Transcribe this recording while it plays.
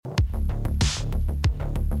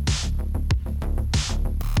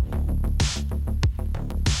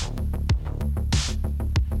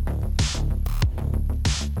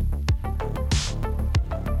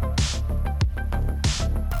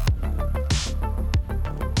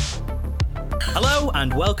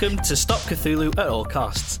and welcome to Stop Cthulhu at All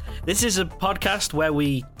Costs. This is a podcast where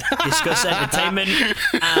we discuss entertainment,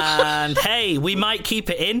 and hey, we might keep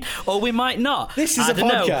it in, or we might not. This is a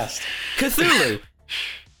podcast. Cthulhu.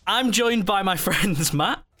 I'm joined by my friends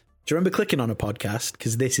Matt. Do you remember clicking on a podcast?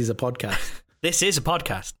 Because this is a podcast. This is a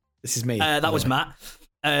podcast. This is me. That was Matt.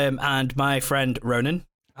 And my friend Ronan.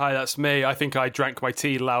 Hi, that's me. I think I drank my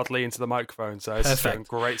tea loudly into the microphone, so it's going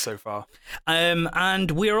great so far.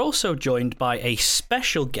 And we're also joined by a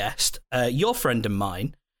special guest, your friend and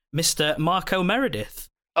mine, Mr. Marco Meredith.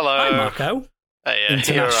 Hello. Hi, Marco. Hey,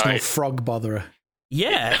 International frog botherer.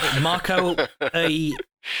 Yeah, Marco,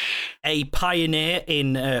 a pioneer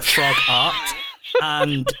in frog art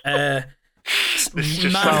and man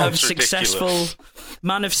of successful.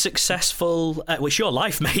 It's your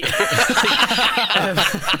life, mate.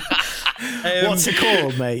 What's it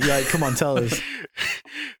called, mate? Like, come on, tell us.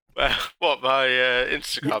 Well, my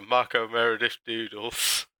Instagram, Marco Meredith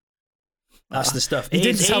Doodles. That's the stuff. It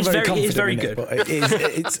didn't sound very confident. It is very good. But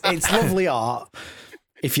it's lovely art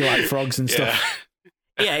if you like frogs and stuff.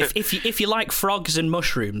 Yeah, if you like frogs and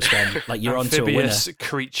mushrooms, then like you're onto a winner. Amphibious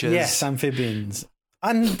creatures. Yes, amphibians.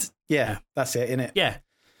 And yeah, that's it, innit? Yeah.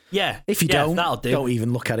 If you that'll do. Don't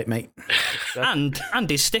even look at it, mate. And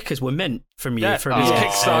his stickers were mint from you. Yeah, from his your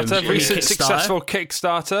Kickstarter, recent Kickstarter. Successful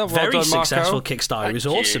Kickstarter. Well Very done, successful Marco. Kickstarter. It was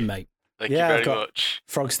Thank awesome, you. mate. Thank you I've very got much.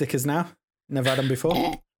 frog stickers now. Never had them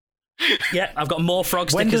before. Yeah, I've got more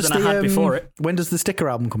frog stickers than I had before it. When does the sticker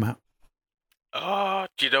album come out? Oh,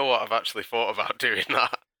 do you know what? I've actually thought about doing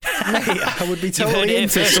that. Mate, I would be heard totally it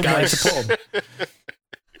into first, somewhere guys. to put them.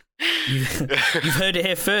 You've heard it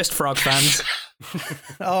here first, frog fans.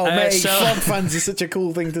 Oh, mate, so- frog fans is such a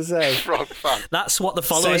cool thing to say. Frog fan. That's what the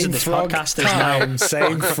followers Same of this frog podcast is now. time,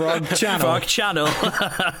 same frog channel. Frog channel.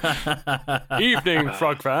 Evening,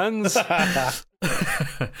 frog fans.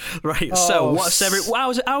 Right. Oh,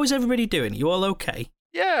 So, how is everybody doing? You all okay?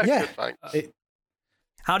 Yeah, Yeah. good, thanks.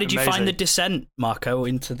 How did you Amazing. find the descent, Marco,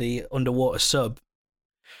 into the underwater sub?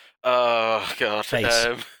 Oh, God. Face.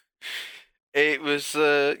 It was,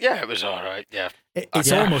 it was all right, yeah.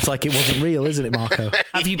 It's Yeah. almost like it wasn't real, isn't it, Marco?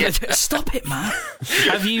 Have you? Stop it, man.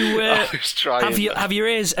 Have you? I was trying. Have your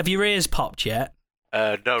ears popped yet?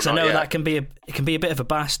 No, Because I not know yet. that can be a bit of a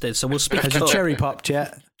bastard. So we'll speak. Has your up. cherry popped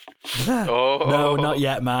yet? Oh. No, not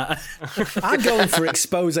yet, Matt. I'm going for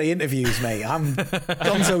expose interviews, mate. I'm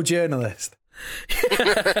Gonzo journalist,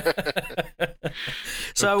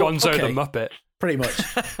 So Gonzo okay. the Muppet. pretty much.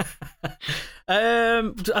 I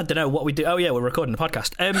don't know what we do. Oh yeah, we're recording a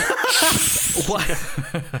podcast. What?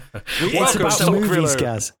 It's Welcome about to Stop movies, Cthulhu.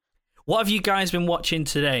 guys. What have you guys been watching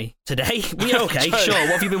today? Today? We okay? Sure.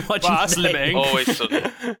 What have you been watching Well, that's today? limiting. Always sunny.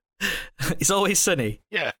 It's always sunny.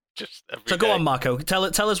 Yeah, just every So go day. on, Marco. Tell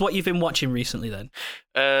us what you've been watching recently, then.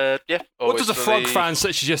 Yeah. What Always does a Sunny, frog fan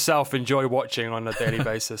such as yourself enjoy watching on a daily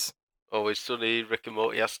basis? Always Sunny, Rick and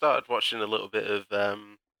Morty. I started watching a little bit of.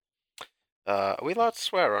 Are we allowed to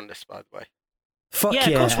swear on this, by the way? Fuck Yeah,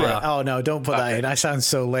 yeah! of course we are. Oh no, don't put that Okay. in. I sound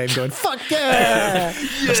so lame. Going fuck yeah!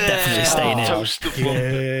 That's definitely staying in. Toast of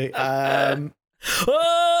London. Yeah.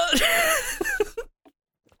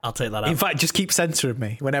 I'll take that In out. fact, just keep censoring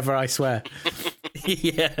me whenever I swear.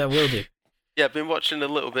 Yeah, I will do. Yeah, I've been watching a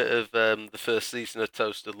little bit of the first season of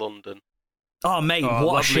Toast of London. Oh, mate, Oh,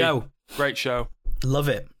 what lovely. a show. Great show. Love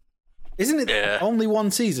it. Isn't it Yeah. only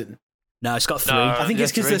one season? No, it's got 3. No. I think yeah,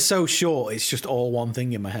 it's because three. they're so short. It's just all one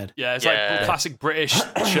thing in my head. Yeah, it's Yeah. like a classic British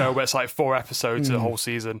show where it's like 4 episodes a whole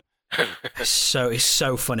season. It's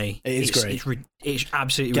so funny. It is It's- great. It's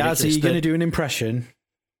absolutely Gaz, are ridiculous. you going to do an impression?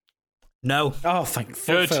 No. Oh, thank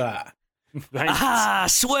fuck Good. for that. Thanks. Ah,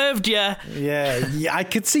 swerved ya. Yeah, I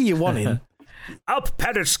could see you wanting. Up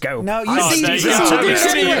periscope. No, you Oh, see, there you you go. do You it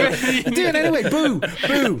see anyway. it. Do it anyway. Boo,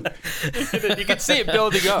 boo. You can see it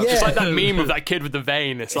building up. It's Yeah. like that meme of that kid with the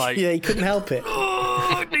vein. It's like, Yeah, he couldn't help it. Oh,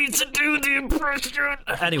 I need to do the impression.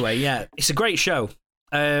 Anyway, yeah, it's a great show.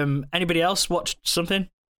 Anybody else watched something?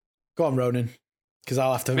 Go on, Ronan, because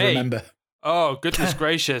I'll have to Me? remember. oh, goodness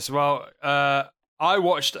gracious. Well, I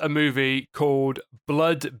watched a movie called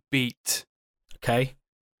Blood Beat, Okay.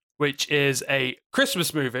 which is a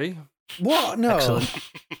Christmas movie What? No. Excellent.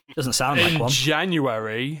 Doesn't sound like in one.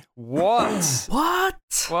 January. What? What?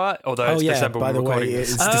 What? Although Oh it's yeah. December, By we're the way, recording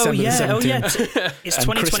this. it's Oh December yeah, the oh 17th. yeah. It's And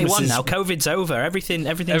 2021 Christmas is- now. COVID's over. Everything's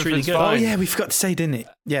really Everything's good. fine. Oh yeah, we forgot to say, didn't it?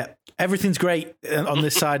 Yeah, everything's great on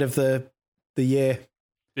this side of the year.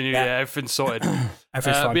 The new Yeah. year, everything's sorted.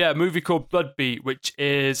 Everything's fine. But yeah, a movie called Blood Beat, which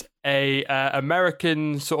is a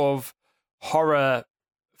American sort of horror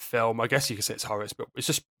film. I guess you could say it's horror, but it's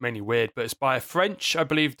just mainly weird. But it's by a French, I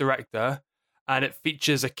believe, director, and it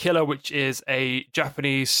features a killer, which is a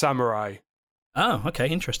Japanese samurai. Oh, okay,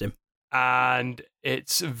 interesting. And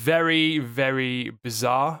it's very, very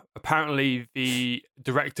bizarre. Apparently, the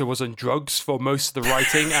director was on drugs for most of the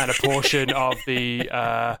writing and a portion of the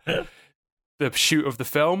shoot of the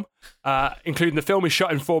film, including the film is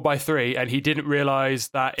shot in 4:3, and he didn't realize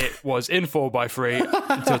that it was in 4:3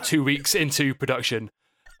 until 2 weeks into production.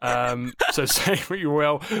 So say what you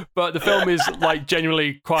will, but the film is like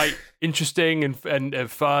genuinely quite interesting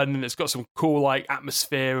and fun, and it's got some cool like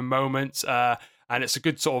atmosphere and moments, and it's a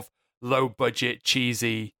good sort of low budget,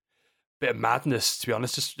 cheesy bit of madness. To be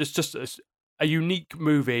honest, just a unique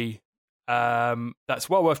movie that's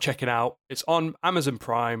well worth checking out. It's on Amazon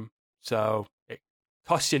Prime, so it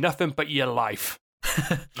costs you nothing but your life.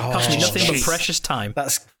 Costs you nothing but precious time.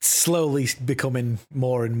 That's slowly becoming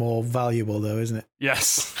more and more valuable, though, isn't it?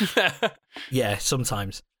 Yes. Yeah,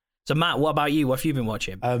 sometimes. So, Matt, what about you? What have you been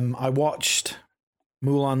watching? I watched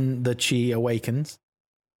Mulan the Chi Awakens,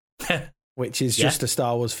 which is just a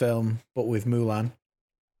Star Wars film, but with Mulan.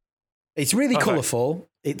 It's really colourful.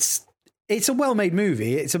 It's a well-made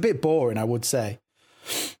movie. It's a bit boring, I would say.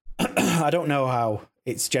 I don't know how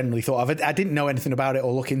it's generally thought of. I didn't know anything about it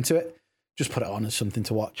or look into it. Just put it on as something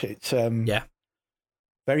to watch. It's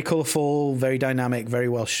very colourful, very dynamic, very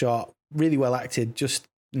well shot, really well acted. Just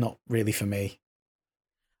not really for me.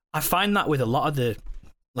 I find that with a lot of the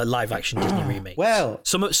live action Disney remakes. Well,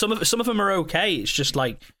 some of them are okay. It's just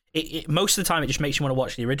like most of the time it just makes you want to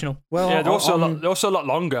watch the original. Well, yeah, they're also a lot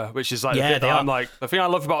longer, which is like Yeah, the bit they that are. I'm like the thing I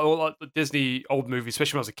love about all like, the Disney old movies,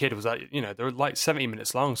 especially when I was a kid, was that they're like 70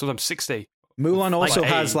 minutes long, sometimes 60. Mulan also Like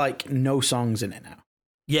has 80. like no songs in it now.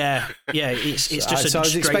 Yeah, it's just So I a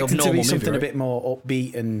was straight up expecting to normal be movie. something Right? a bit more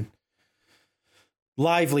upbeat and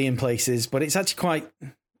lively in places, but it's actually quite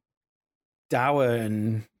dour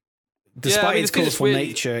and despite its because it's colourful weird.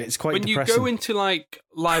 nature, it's quite When depressing. you go into like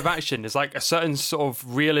live action, there's like a certain sort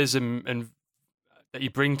of realism and that you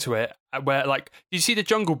bring to it. Where like, did you see the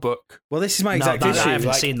Jungle Book? Well, this is my No, exact that- I issue. haven't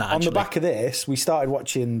Like, seen that, on the actually. back of this, we started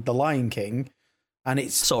watching The Lion King, and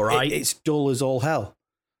it's all right. It's dull as all hell.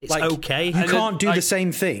 It's Like, okay. You And can't do then, the like-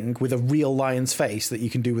 same thing with a real lion's face that you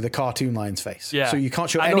can do with a cartoon lion's face. Yeah. So you can't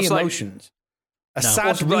show And any also, like- emotions. A No. sad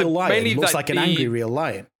Also, real like, lion mainly, looks like, like an the- angry real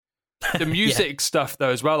lion. The music stuff though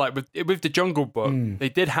as well, like with the Jungle Book, they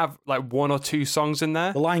did have like 1 or 2 songs in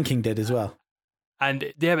there, The Lion King did as well. and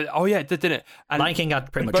it did, didn't it? And Lion King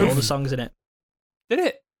had pretty much both- all the songs in it. did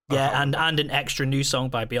it? Yeah, and an extra new song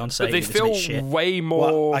by Beyonce. But they that's a bit feel shit. way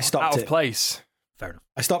more Well, I stopped out of it. place. Fair enough.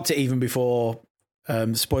 I stopped it even before,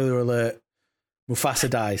 spoiler alert, Mufasa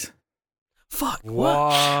dies. Fuck.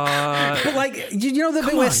 What? But like, you know the bit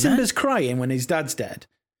Come where on, Simba's crying when his dad's dead?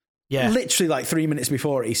 Yeah. Literally like 3 minutes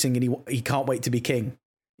before it, he's singing he can't wait to be king.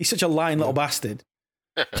 He's such a lying little bastard.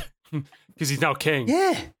 Because he's now king.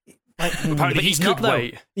 Yeah. Apparently But he he's could not, though.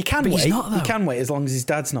 wait. He can But wait. he's not, He though. can wait as long as his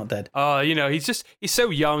dad's not dead. He's so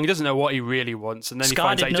young. He doesn't know what he really wants, and then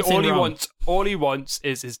Scar he finds did out nothing wrong. all he wants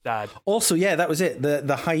is his dad. Also, yeah, that was it.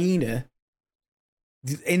 The hyena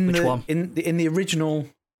in Which the one? in the original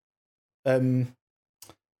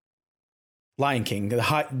Lion King, the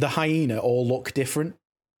hyena all look different,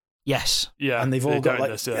 Yes. Yeah, and they've all they got don't like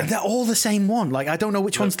necessarily. they're all the same one. Like I don't know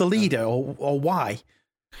which one's the leader or why.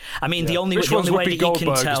 I mean, the only Which the one's only way Whoopi that you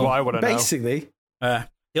Goldberg can is what I tell, want to know. Basically, the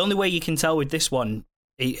only way you can tell with this one,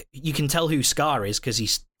 you can tell who Scar is because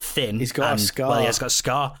he's thin. He's got a and, scar. Well, he has got a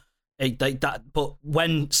scar. Like that. But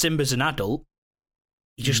when Simba's an adult,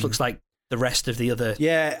 he just looks like the rest of the other.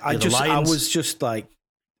 yeah. I the lions. was just like,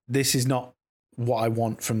 this is not what I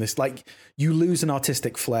want from this. Like, you lose an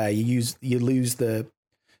artistic flair. You lose the.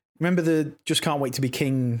 Remember the "Just Can't Wait to Be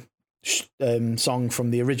King" song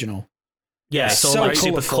from the original? Yeah, it's all so like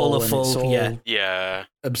super colourful and it's colourful. all Yeah. Yeah.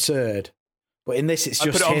 absurd. But in this, it's I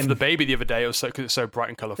just put it on him. for the baby the other day. It was because it's so bright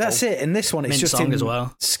and colourful. That's it. In this one, it's Mint just song him as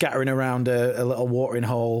well. scattering around a little watering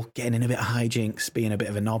hole, getting in a bit of hijinks, being a bit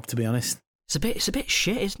of a knob, to be honest. It's a bit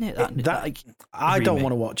shit, isn't it? That- I don't remake.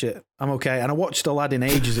 want to watch it. I'm okay. And I watched Aladdin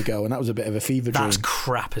ages ago, and that was a bit of a fever dream. That's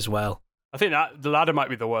crap as well. I think that the ladder might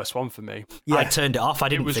be the worst one for me. Yeah. I turned it off. I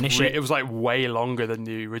didn't finish it. It was like way longer than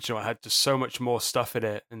the original. It had just so much more stuff in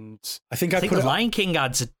it, and I think I I think put the it. Lion King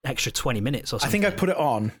adds an extra 20 minutes or I something. think I put it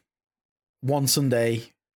on one Sunday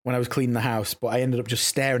when I was cleaning the house, but I ended up just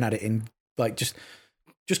staring at it in like just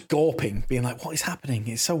gawping, being like, "What is happening?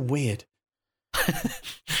 It's so weird."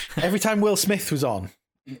 Every time Will Smith was on,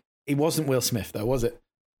 it wasn't Will Smith though, was it?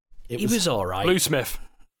 He was all right. Blue Smith.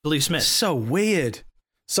 Blue Smith. so weird.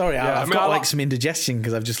 Sorry, Yeah, I've I mean, got I like like- some indigestion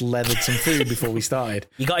because I've just leathered some food before we started.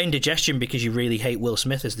 You got indigestion because you really hate Will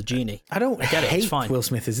Smith as the genie. I don't get it, it's hate fine. Will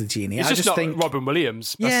Smith as a genie. It's I just just not think Robin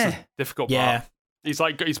Williams. That's Yeah. the difficult Yeah.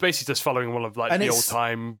 part. He's basically just following one of like And the it's-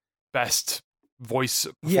 all-time best voice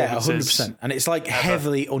Yeah, performances. 100%. And it's like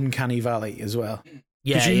heavily Uncanny Valley as well.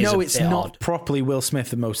 Yeah, Because you it is know a it's bit not odd. properly Will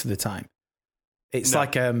Smith most of the time. It's No.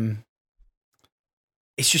 like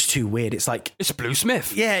it's just too weird. It's like It's Blue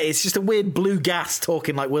Smith. yeah, it's just a weird blue gas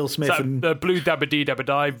talking like Will Smith It's like and the Blue Dabba Dee Dabba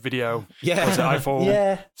Die video. yeah, Was it iPhone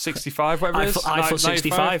yeah. 65, whatever it is? iPhone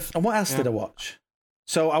 65. And what else did I watch?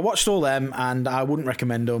 So I watched all them, and I wouldn't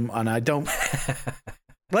recommend them. And I don't.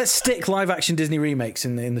 Let's stick live action Disney remakes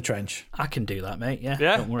in the trench. I can do that, mate. Yeah,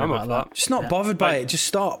 Yeah, don't worry I'm about up that. for that. Just not bothered by it. Just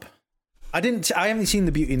stop. I haven't seen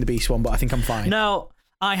the Beauty and the Beast one, but I think I'm fine. No,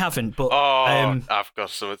 I haven't. But Oh, I've got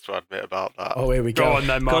something to admit about that. Oh, here we Go go. on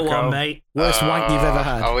then, Marco. go on, mate. Worst wank you've ever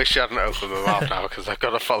had. I wish I hadn't opened my mouth now because I've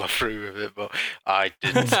got to follow through with it, but I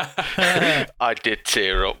didn't. I did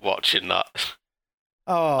tear up watching that.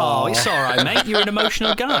 Oh, it's all right, mate. You're an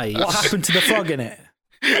emotional guy. What happened to the frog in it?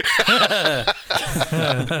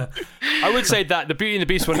 I would say that the Beauty and the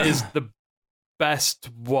Beast one is the best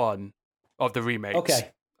one of the remakes.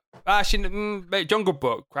 Okay. Actually, Jungle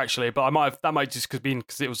Book, actually, but that might just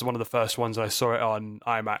because it was one of the first ones I saw it on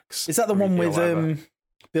IMAX. Is that the one 3D or with whatever.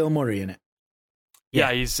 Bill Murray in it?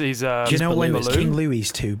 Yeah, he's Do you know when Baloo. King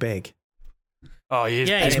Louie's too big? Oh, he is.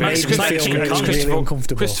 Yeah, And he's it Max- made me Max- feel Max- really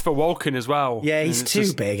uncomfortable. Christopher Walken as well. Yeah, he's And it's too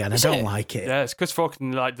just- big, and I Is don't it? like it. Yeah, it's Christopher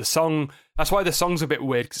Walken. Like the song, that's why the song's a bit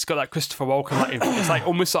weird because it's got like Christopher Walken. Like, it's like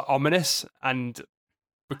almost like ominous, and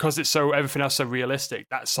because it's so everything else so realistic,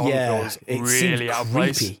 that song feels it really seems out of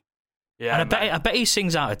place. creepy. Yeah, And I bet he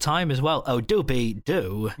sings out of time as well. Oh, do.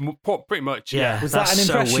 pretty much. Yeah. Yeah. Was that That's an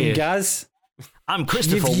so impression, weird. Gaz? I'm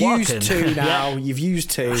Christopher You've Walken. used two now. Yeah. You've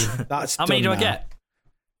used two. That's How many do done I now. get?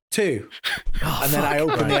 Two. Oh, And then I fuck.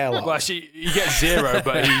 open the airlock. Well, actually, you get 0,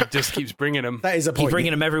 but he just keeps bringing them. That is a Keep point.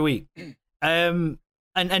 bringing them every week. And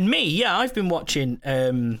me, yeah, I've been watching.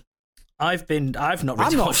 I've not really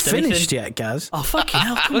I'm not watched finished anything. yet, Gaz. Oh fucking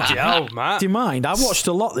hell! Come Bloody on. hell, Matt. Do you mind? I've watched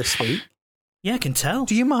a lot this week. Yeah, I can tell.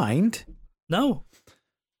 Do you mind? No.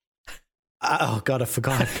 Oh, God, I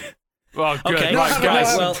forgot. Well, good. Okay. Right, No,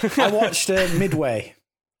 guys. well- I watched Midway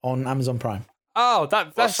on Amazon Prime. Oh,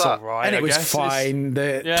 that's What's that? all right. And it I was guess. fine.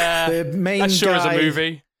 Yeah, the main That's sure guy, as a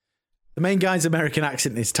movie. The main guy's American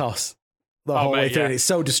accent is toss the whole way mate, through. yeah. And it's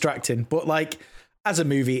so distracting. But, like, as a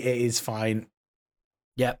movie, it is fine.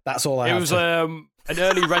 Yep. That's all I It have was to... an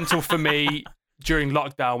early rental for me during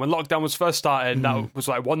lockdown. When lockdown was first starting, Mm. that was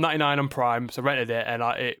like $1.99 on Prime, so I rented it, and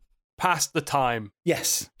it passed the time.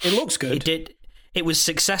 Yes, it looks good. It did. It was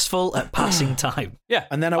successful at passing time. Yeah,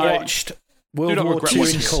 And then I watched World not War regret II in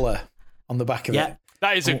watching it. colour on the back of Yeah. it.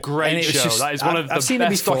 that is a and great it was show. just- That is one of I've the seen it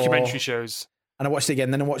best before. documentary shows. And I watched it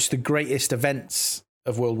again. Then I watched the greatest events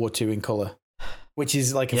of World War II in colour, which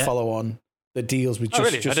is like a Yeah. follow-on that deals with Oh, just,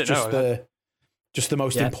 really? I didn't know just the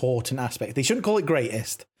most Yeah. important aspect. They shouldn't call it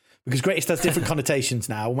greatest because greatest has different connotations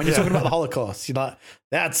now. When you're talking about the Holocaust, you're like,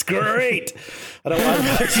 that's great. I don't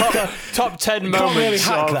like Top 10 can't moments really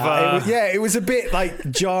hack of. that. It was a bit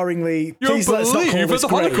like jarringly. You Please don't let's not believe call what this the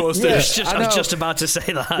great. Holocaust Yeah, is. I I was know. just about to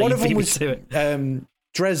say that. One You of them beat me was to it.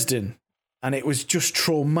 Dresden, and it was just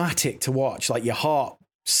traumatic to watch. Like your heart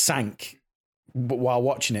sank while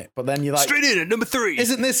watching it, but then you're like, Straight in at number 3.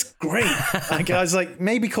 "Isn't this great?" Like, I was like,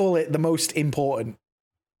 maybe call it the most important.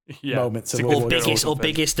 yeah. moments of It's a World good War film. Biggest or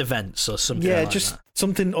biggest events or something. Yeah, like just that.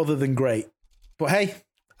 something other than great. But hey,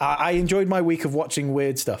 I enjoyed my week of watching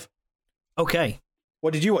weird stuff. Okay.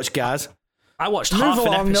 What did you watch, Gaz? I watched Move half an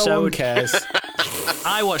along, no one episode. cares.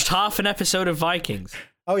 I watched half an episode of Vikings.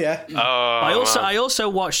 Oh yeah. Oh, I also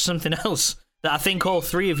watched something else that I think all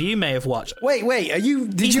three of you may have watched. Wait, are you?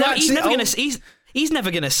 Did He's, you never, actually? he's never gonna. He's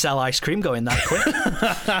never gonna sell ice cream going that quick.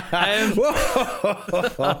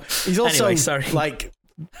 Whoa. He's also Anyway, sorry. like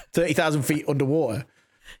 30,000 feet underwater.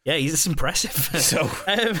 Yeah, he's impressive. So,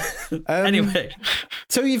 anyway,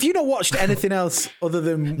 so have you not watched anything else other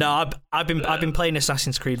than? no, I've been playing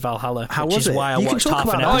Assassin's Creed Valhalla, How which was is it? why I You can watched talk half an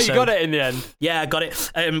about that. Oh, episode. you got it in the end. Yeah, I got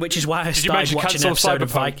it. Which is why I you started mention watching an cancel episode of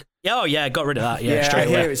Cyberpunk? Vikings. Oh yeah, got rid of that. Yeah, Yeah, I straight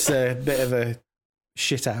hear away. it's a bit of a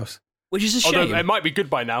shit house. Which is a Although shame. it might be good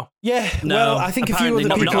by now. Yeah, No, well, I think a few apparently other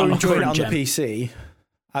not people on are enjoying it current on gen. the PC.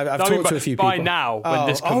 I've No, I talked mean, to a few by people. now, when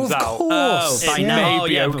this comes of out. course. by it now, may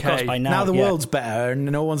be yeah, of course, okay. by Now now, the yeah. world's better and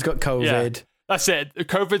no one's got COVID. That's it.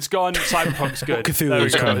 COVID's gone. Cyberpunk's good. Cthulhu's there we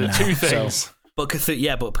go. coming The now, two so- things. But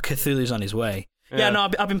Cthulhu's on his way. Yeah, no,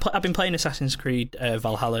 I've been playing Assassin's Creed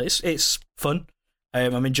Valhalla. It's fun.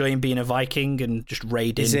 I'm enjoying being a Viking and just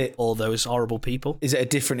raiding all those horrible people. Is it a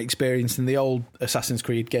different experience than the old Assassin's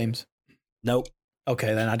Creed games? Nope.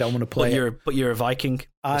 Okay, then I don't want to play it. But you're a Viking this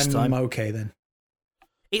I'm time. okay then.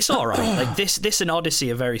 It's all right. Like this and Odyssey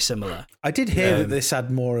are very similar. I did hear that this had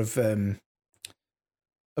more of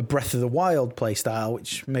a a Breath of the Wild playstyle,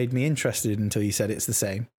 which made me interested until you said it's the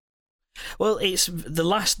same. Well, it's the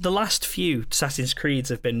last few Assassin's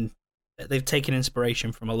Creeds they've taken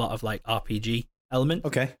inspiration from a lot of like RPG elements.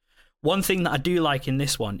 Okay. One thing that I do like in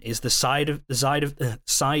this one is the side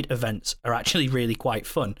events are actually really quite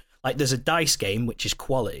fun. Like there's a dice game which is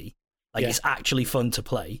quality, like it's actually fun to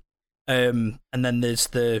play. And then there's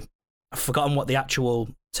I've forgotten what the actual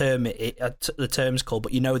term the term's called,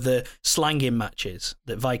 but you know the slanging matches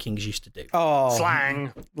that Vikings used to do. Oh,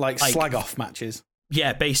 slang, like slag off matches.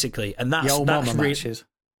 Yeah, basically, and the old mama matches.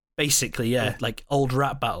 Basically, yeah, like old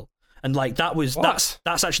rap battle. And like that's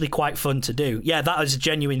actually quite fun to do. Yeah, that was a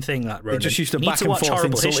genuine thing. That Ronan. They just used to back and forth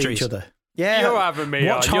insult each other. Yeah, you're having me.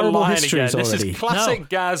 Watch horrible histories again. already. This is classic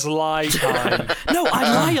Gaz lie time. No,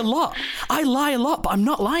 I lie a lot. But I'm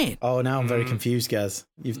not lying. Oh, now I'm very confused, Gaz.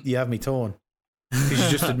 You have me torn because you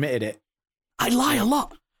just admitted it. I lie a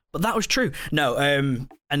lot, but that was true. No, and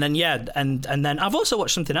then I've also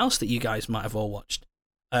watched something else that you guys might have all watched.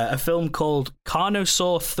 A film called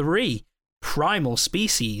Carnosaur 3. Primal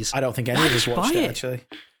Species. I don't think any of us watched it, actually.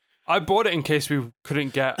 I bought it in case we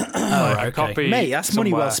couldn't get a copy. Mate, that's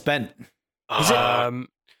money well spent. Is it?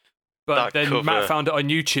 But then Matt found it on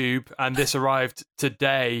YouTube, and this arrived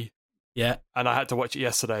today. Yeah. And I had to watch it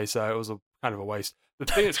yesterday, so it was kind of a waste. The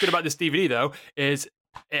thing that's good about this DVD, though, is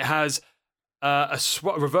it has a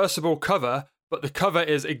reversible cover, but the cover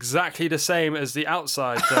is exactly the same as the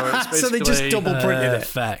outside. So it's basically... So they just double printed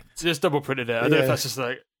it. Just double printed it. I don't know if that's just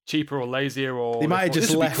like cheaper or lazier, or they might have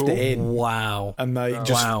just left it in. Wow. And they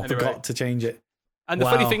just forgot to change it. And the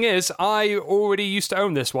funny thing is, I already used to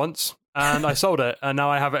own this once, and I sold it, and now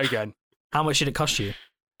I have it again. How much did it cost you?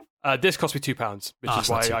 This cost me £2, which is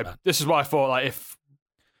why this is why I thought, like, if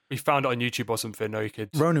we found it on YouTube or something, you could.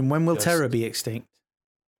 Ronan, when will Terror be extinct?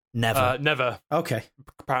 Never. Never. Okay.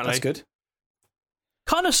 Apparently. That's good.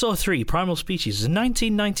 Carnosaur 3 Primal Species is a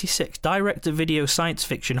 1996 direct-to-video science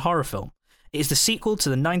fiction horror film. It is the sequel to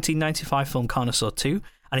the 1995 film Carnosaur 2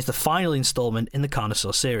 and is the final installment in the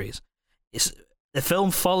Carnosaur series. The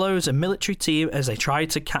film follows a military team as they try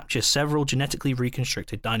to capture several genetically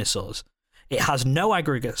reconstructed dinosaurs. It has no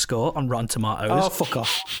aggregate score on Rotten Tomatoes. Oh, fuck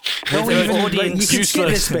off. With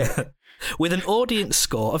an audience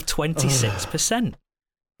score of 26%.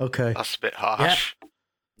 Okay. That's a bit harsh. Yeah.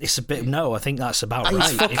 It's a bit... No, I think that's about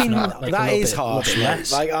right. That is harsh.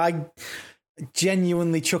 Like, I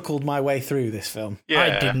genuinely chuckled my way through this film. Yeah.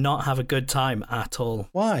 I did not have a good time at all.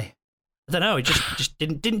 Why? I don't know. It just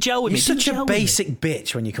didn't gel with me. You're such a basic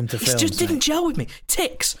bitch when you come to films. It just didn't gel with me.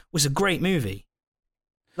 Ticks was a great movie.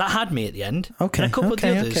 That had me at the end. Okay. And a couple of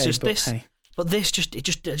the others. But this just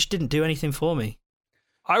didn't do anything for me.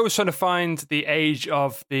 I was trying to find the age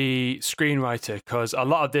of the screenwriter because a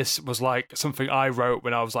lot of this was like something I wrote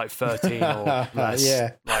when I was like 13 or less.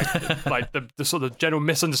 Yeah. Like the sort of general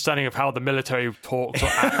misunderstanding of how the military talks or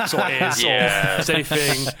acts or is or does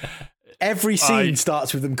anything. Every scene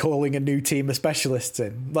starts with them calling a new team of specialists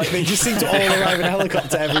in. Like, they just seem to all arrive in a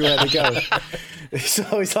helicopter everywhere they go.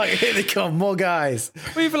 So it's like, here they come, more guys.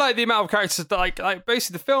 Well, even like the amount of characters that like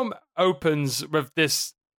basically the film opens with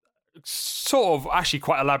this sort of actually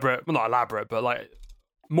quite elaborate, well, not elaborate, but like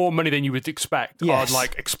more money than you would expect on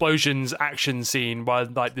like explosions action scene while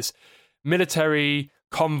like this military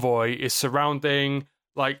convoy is surrounding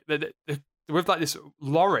like with like this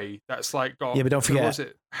lorry that's like got but don't forget, what was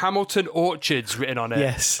it? Hamilton Orchards written on it.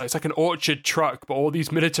 Yes, it's like an orchard truck, but all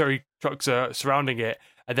these military trucks are surrounding it,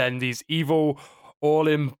 and then these evil, all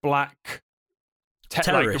in black,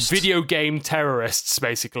 like video game terrorists,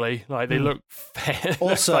 basically. Like they look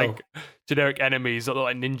also like generic enemies that look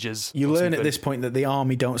like ninjas. You learn at this point that the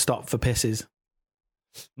army don't stop for pisses.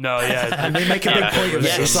 No, yeah, and they make a big point of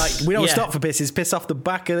it. It's like, we don't stop for pisses. Piss off the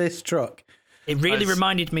back of this truck. It really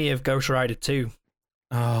reminded me of Ghost Rider 2.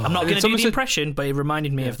 Oh. I'm not going to do the impression, but it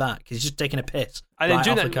reminded me of that because he's just taking a piss. And then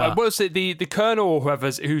doing that, what was it? The colonel or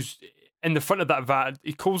who's in the front of that van,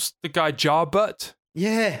 he calls the guy Jar Butt.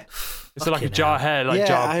 Yeah, it's like a jar hair, like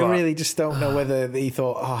Jar Butt. I really just don't know whether he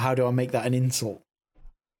thought, oh, how do I make that an insult?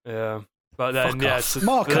 Yeah, but then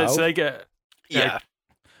Marco, so they get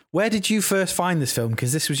Where did you first find this film?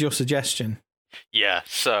 Because this was your suggestion. Yeah,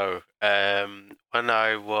 so when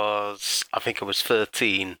I think I was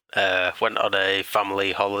 13, went on a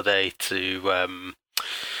family holiday to,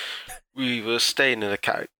 we were staying in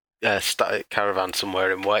a static caravan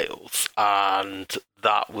somewhere in Wales, and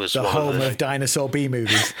that was the home of dinosaur B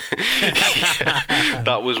movies.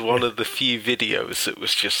 That was one of the few videos that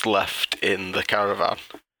was just left in the caravan.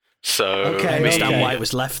 So I understand why it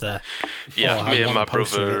was left there. Yeah, me and my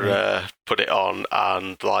brother put it on,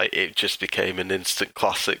 and like it just became an instant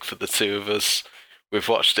classic for the two of us. we've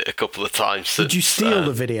watched it a couple of times. Did you steal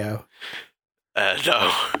the video?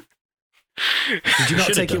 No. Did you not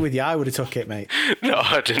take it with you? I would have took it, mate. No,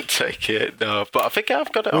 I didn't take it. No, but I think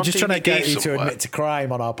I've got it. We're just trying to get you to admit to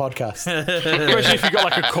crime on our podcast. Especially if you got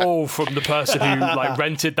like a call from the person who like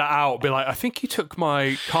rented that out, be like, I think you took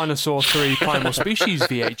my Carnosaur 3 Primal Species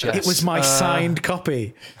VHS. It was my signed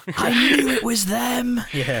copy. I knew it was them.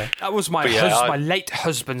 Yeah, that was my my late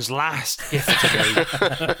husband's last gift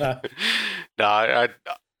to me. No,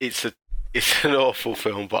 it's an awful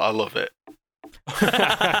film, but I love it.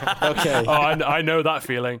 Okay. Oh, I know that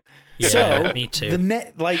feeling. Yeah, so, me too.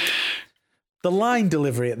 The line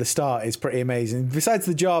delivery at the start is pretty amazing. Besides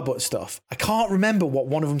the jar butt stuff, I can't remember what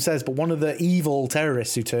one of them says, but one of the evil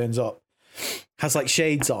terrorists who turns up has like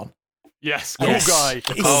shades on. Yes, cool guy.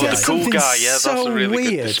 It says cool something guy. Yeah, so that's a really weird.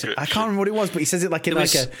 good description. I can't remember what it was, but he says it like in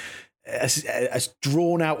a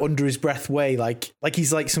drawn out under his breath way, like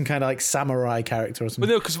he's like some kind of like samurai character or something.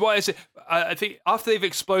 Well, no, because what is it? I think after they've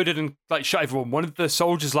exploded and like shot everyone, one of the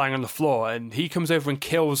soldiers lying on the floor, and he comes over and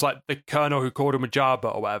kills like the colonel who called him a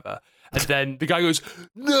jar-butt or whatever, and then the guy goes,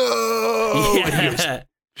 "No!" Yeah. And he goes,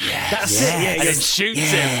 That's it. Yeah, and then shoots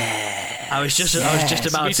him. I was just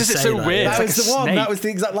about He to says say it so that. weird. that It's was like the a one. snake. That was the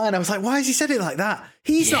exact line. I was like, why has he said it like that?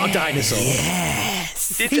 He's not a dinosaur.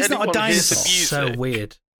 Yes. Did He's not a anyone hear the dinosaur. music? So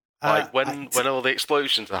weird. Like when all the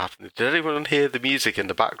explosions are happening, did anyone hear the music in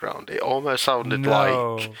the background? It almost sounded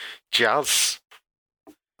No. like jazz.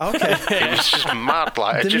 Okay. It was just mad.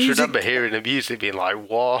 Like I The just music- remember hearing the music, being like,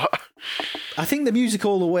 "What?" I think the music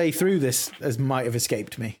all the way through this might have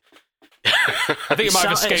escaped me. I think it might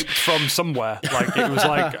have escaped from somewhere. Like it was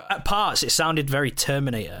like. At parts, it sounded very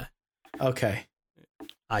Terminator. Okay.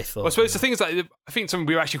 I thought. Well, I suppose the thing is that I think something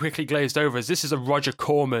we were actually quickly glazed over is this is a Roger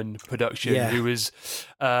Corman production, Yeah. who was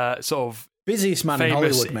sort of Busiest man in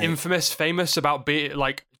famous, Hollywood, mate. famous about being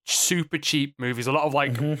like super cheap movies. A lot of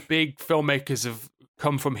like big filmmakers have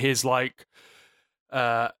come from his like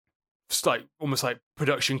almost like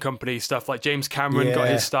production company stuff. Like James Cameron got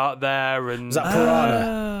Yeah. his start there, and Was that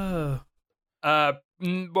Piranha?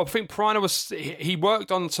 well, I think Piranha was he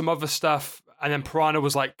worked on some other stuff, and then Piranha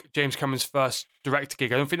was like James Cameron's first director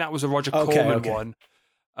gig. I don't think that was a Roger Corman one.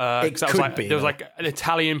 It that was could like, be, there was though. like an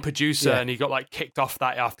Italian producer, Yeah. and he got like kicked off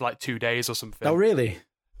that after like 2 days or something. Oh, really?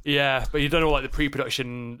 Yeah, but you've done all like the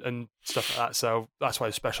pre-production and stuff like that, so that's why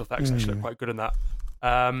the special effects actually look quite good in that.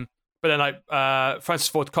 But then like Francis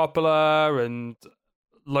Ford Coppola and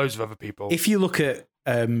loads of other people. If you look at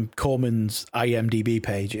Corman's IMDb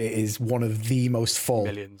page, it is one of the most full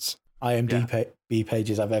Millions. IMDb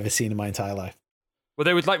pages I've ever seen in my entire life. Well,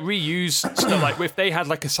 they would like reuse stuff. Like if they had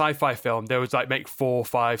like a sci-fi film, they would like make 4 or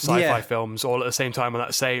 5 sci-fi films all at the same time on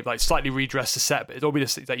that same, like slightly redress the set, but it'd all be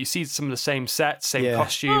like you see some of the same sets, same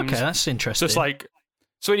costumes. Okay, that's interesting. So it's like,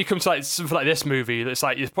 so when you come to like something like this movie, it's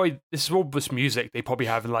like this is all this music they probably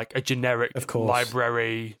have in like a generic Of course.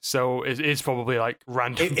 library. So it's probably like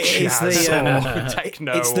random It's jazz the or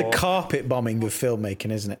techno. it's the or- carpet bombing of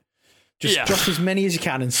filmmaking, isn't it? Just Yeah. drop as many as you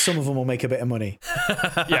can, and some of them will make a bit of money.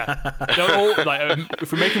 Yeah, they'll all like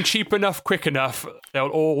if we make them cheap enough, quick enough, they'll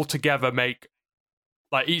all together make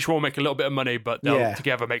like each one will make a little bit of money, but they'll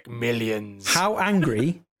together make millions. How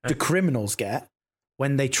angry do criminals get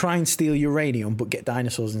when they try and steal uranium but get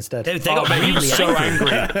dinosaurs instead? they got man, he really was so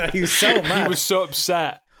angry. angry. He was so mad. He was so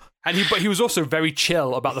upset. And but he was also very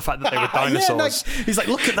chill about the fact that they were dinosaurs. Yeah, like, he's like,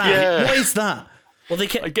 look at that. Yeah. What is that? Well, they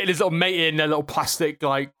kept. Like getting his little mate in their little plastic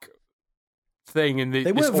like thing in the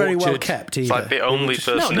They weren't very well kept either. It's like the only Just-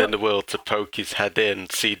 person No. in the world to poke his head in,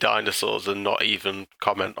 see dinosaurs, and not even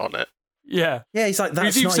comment on it. Yeah. Yeah, he's like,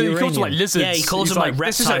 that's he not calls uranium. them like lizards. Yeah, he calls He's them like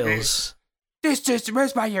 "This isn't- reptiles. This is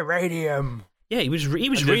where's my uranium? Yeah, he was And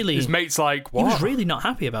really. his mate's like, He what? was really not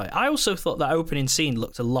happy about it. I also thought that opening scene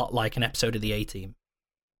looked a lot like an episode of the A-Team.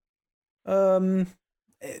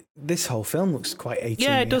 This whole film looks quite 18.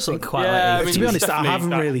 Yeah, it does look quite Yeah, like I it. mean, To be it's honest, I definitely haven't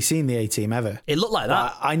that- really seen the A-Team ever. It looked like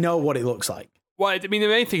that. I know what it looks like. Well, I mean, the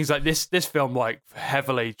main thing is like this film like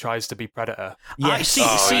heavily tries to be Predator. I see.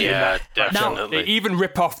 Oh see, yeah, They definitely. even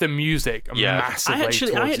rip off the music Yeah. massively. I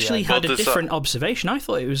actually towards the end. had a Well, there's different observation. I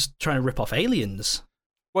thought it was trying to rip off Aliens.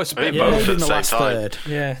 Well, it's a I mean, bit both both. Maybe at in the the same last time. third.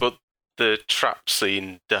 Yeah. But the trap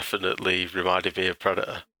scene definitely reminded me of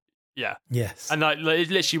Predator. Yeah. Yes. And like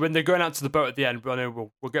literally when they're going out to the boat at the end, I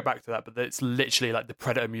know we'll get back to that, but it's literally like the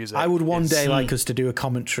Predator music. I would one It's- day like us to do a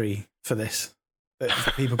commentary for this, that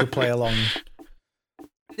people could play along.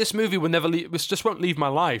 This movie will never leave. This just won't leave my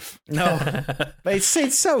life. No, but it's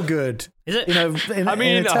so good. Is it? You know, in I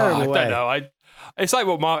mean, a terrible I way. don't know. It's like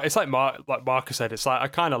what Marcus said. It's like I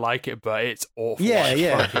kind of like it, but it's awful. Yeah, I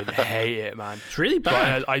yeah. fucking hate it, man. It's really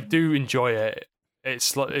bad. But I do enjoy it.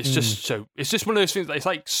 It's just one of those things.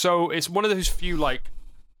 It's one of those few like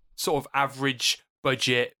sort of average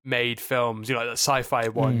budget made films, like the sci-fi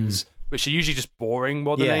ones, which are usually just boring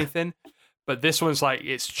more than anything. But this one's like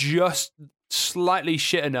it's just slightly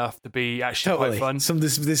shit enough to be actually quite fun.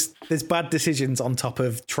 There's bad decisions on top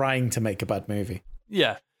of trying to make a bad movie.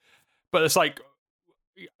 Yeah, but it's like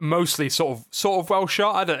mostly sort of well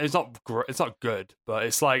shot. It's not good, but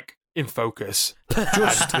it's like in focus.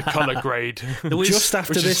 Just the color grade. Just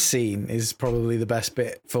after this scene is probably the best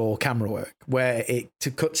bit for camera work, where it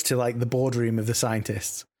cuts to like the boardroom of the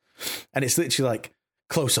scientists, and it's literally like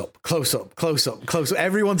close up, close up, close up, close up.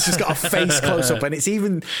 Everyone's just got a face close up, and it's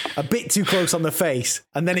even a bit too close on the face,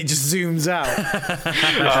 and then it just zooms out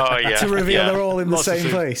to reveal they're all in the same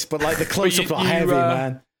place. But like the close up got heavy,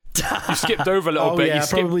 man. You skipped over a little bit. Yeah,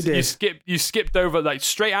 probably did. You skipped over like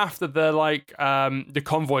straight after the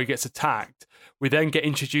convoy gets attacked. We then get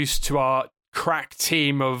introduced to our crack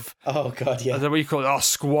team of what you call it, our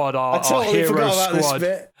squad, our totally hero forgot about squad.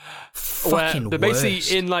 This bit. Where they're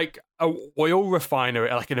basically in like a oil refinery,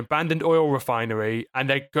 like an abandoned oil refinery, and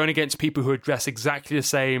they're going against people who are dressed exactly the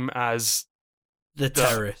same as the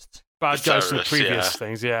terrorists, bad guys from the previous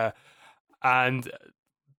things. Yeah, and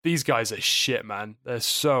these guys are shit, man. They're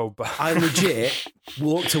so bad. I legit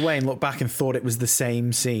walked away and looked back and thought it was the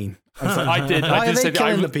same scene. I did. Why I did are they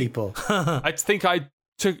killing the people? I think I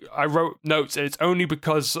wrote notes, and it's only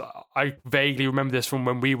because I vaguely remember this from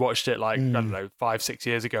when we watched it, like, I don't know, 5-6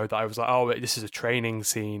 years ago, that I was like, oh, this is a training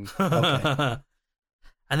scene. Okay.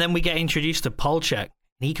 And then we get introduced to Polchek,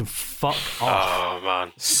 and he can fuck off. Oh,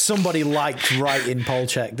 man. Somebody liked writing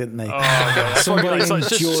Polchek, didn't they? Oh, God. Somebody It's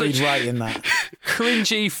enjoyed writing that.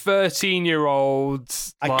 Cringy 13-year-old.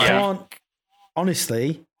 I can't,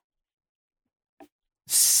 honestly,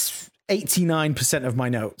 89% of my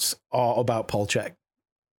notes are about Polchek.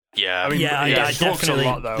 Yeah. I mean, I definitely a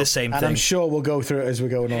lot, though. the same And thing. I'm sure we'll go through it as we're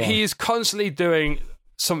going along. He is constantly doing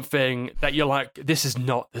something that you're like, this is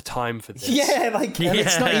not the time for this. Yeah, like, and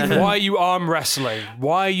it's not even... Why are you arm wrestling?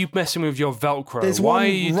 Why are you messing with your Velcro? There's Why one are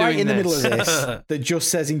you right doing in the middle this? of this that just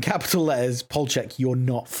says in capital letters, Polchek, you're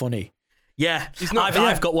not funny. Yeah, not-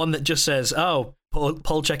 I've got one that just says, "Oh,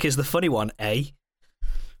 Polchek is the funny one."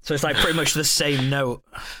 So it's like pretty much the same note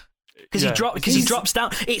because he drops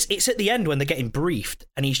down. It's at the end when they're getting briefed,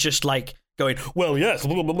 and he's just like going, "Well, yes,"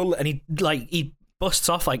 and he busts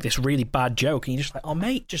off like this really bad joke, and you're just like, "Oh,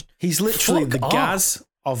 mate, just." He's literally fuck the off. Gaz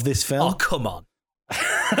of this film. Oh, come on.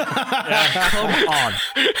 Come on.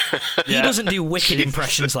 He doesn't do wicked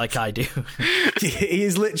impressions like I do. He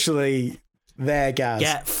is literally their Gaz.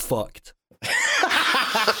 Get fucked.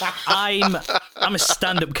 I'm a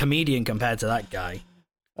stand-up comedian compared to that guy.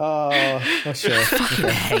 Oh, sure. I fucking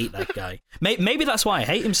hate that guy. Maybe that's why I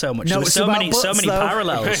hate him so much. No, There's it's so about many butts, though.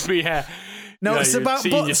 parallels. Yeah. No, it's you're about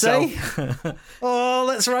seeing butts, eh? Oh,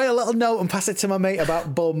 let's write a little note and pass it to my mate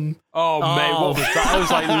about bum. Oh, mate, what was that? I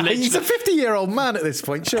was like, literally. He's a 50-year-old man at this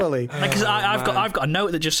point, surely. Because I've got a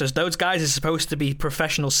note that just says those guys are supposed to be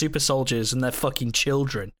professional super soldiers and they're fucking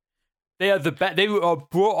children. They are the best. They are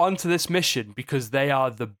brought onto this mission because they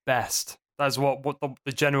are the best. That's what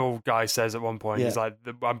the general guy says at one point. Yeah. He's like,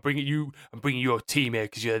 I'm bringing your team here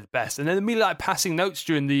because you're the best. And then immediately like passing notes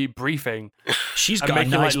during the briefing. She's and got a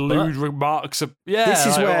making nice like butt. lewd remarks. Yeah, This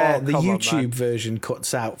is like, where oh, the come on, YouTube man. version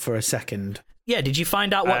cuts out for a second. Yeah, did you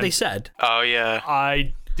find out what And- they said? Oh, yeah.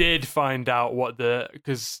 I did find out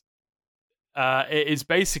because it is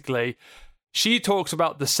basically she talks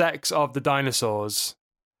about the sex of the dinosaurs,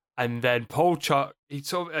 and then Polchuk,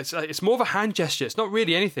 it's more of a hand gesture. It's not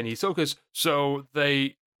really anything. He sort of goes, so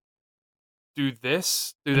they do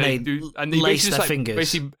this, And they and he lace basically their just, fingers.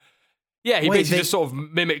 Basically, yeah, he Wait, basically they- just sort of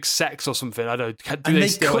mimics sex or something. I don't know. Do And they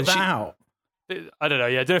still? cut And that out. I don't know.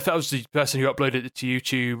 Yeah, I don't know if that was the person who uploaded it to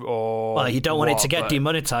YouTube or. Well, you don't want it to get but,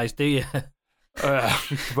 demonetized, do you? but,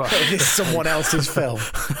 It's someone else's film.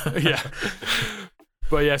 yeah.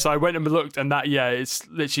 But yeah, so I went and looked, and it's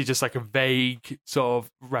literally just like a vague sort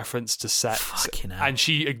of reference to sex. Fucking hell. And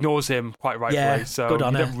she ignores him quite rightfully, Yeah, so good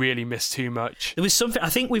on you her. don't really miss too much. There was something. I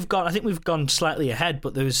think we've gone slightly ahead,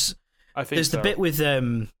 but there's the bit with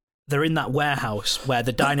they're in that warehouse where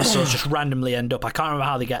the dinosaurs just randomly end up. I can't remember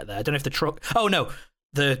how they get there. I don't know if the truck. Oh no,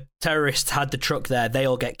 the terrorists had the truck there. They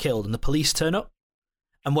all get killed, and the police turn up.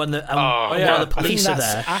 And when the while the I think police are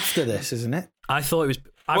that's there, after this, isn't it? I thought it was.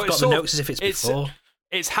 I've Well, got it's the sort of- notes as if it's before.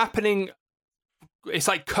 It's happening. It's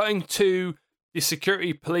like cutting to the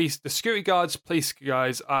security guards, police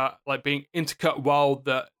guys are like being intercut while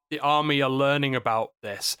the army are learning about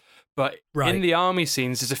this. But Right. in the army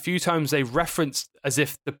scenes, there's a few times they referenced as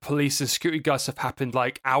if the police and security guards have happened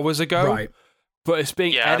like hours ago. Right. But it's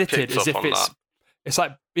being Yeah, I edited picked as up if on it's that. it's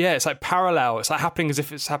like parallel. It's like happening as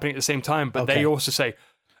if it's happening at the same time. But they also say,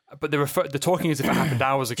 but they're talking as if it happened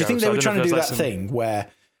hours ago. Do you think they were trying to do that thing where,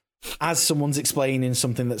 as someone's explaining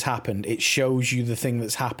something that's happened, it shows you the thing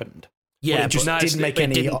that's happened? Yeah, it just didn't make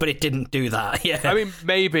any. But it didn't do that. Yeah, I mean,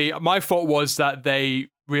 maybe my thought was that they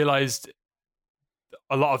realized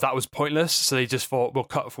a lot of that was pointless, so they just thought we'll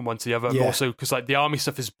cut from one to the other. Yeah. Also, because like the army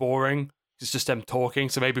stuff is boring, it's just them talking.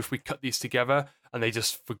 So maybe if we cut these together, and they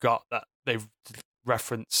just forgot that they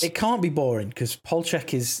reference. It can't be boring because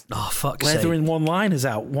Polchek is leathering one-liners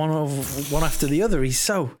out one after the other. He's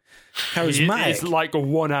so charismatic. It's like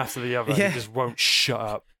one after the other. Yeah. He just won't shut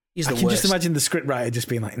up. He's the I can worst. just imagine the scriptwriter just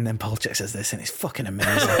being like, and then Polchek says this, and it's fucking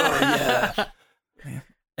amazing. Yeah.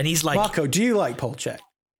 And he's like, Marco, do you like Polchek?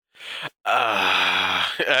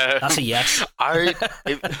 That's a yes.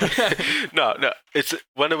 No. It's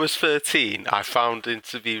when I was 13, I found him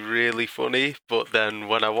to be really funny, but then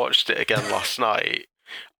when I watched it again last night,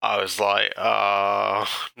 I was like, oh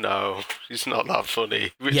no, he's not that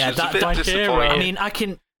funny. Which is a bit disappointing. I mean, I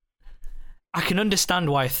can understand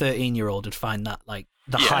why a 13-year-old would find that like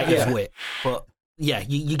the height of wit, but yeah,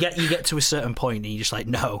 you get to a certain point and you're just like,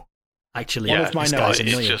 no, actually, one of my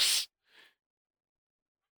notes.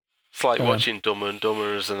 It's like watching Dumber and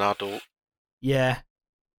Dumber as an adult. Yeah.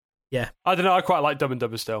 I don't know. I quite like Dumb and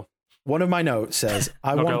Dumber still. One of my notes says,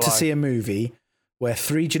 I want to see a movie where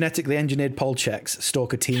 3 genetically engineered Polcheks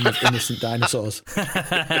stalk a team of innocent dinosaurs.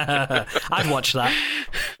 I'd watch that.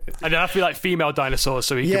 And it'd have to be like female dinosaurs,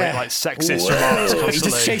 so he can make like sexist remarks constantly. He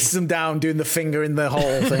just chases them down, doing the finger in the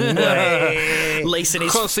hole thing. Lacing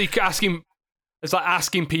his... Constantly asking... It's like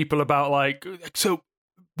asking people about like... So,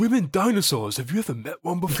 women dinosaurs, have you ever met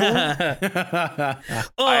one before? Look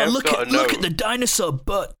at the dinosaur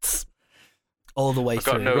butts. All the way I've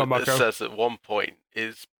got through. a note that says at one point,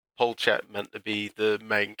 is Polchek meant to be the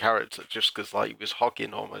main character just because like he was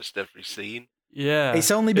hogging almost every scene? Yeah.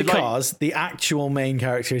 It's only because the actual main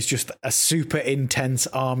character is just a super intense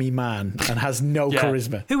army man and has no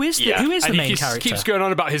charisma. Who is the main character? He keeps going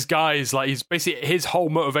on about his guys. Like he's basically his whole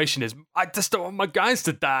motivation is I just don't want my guys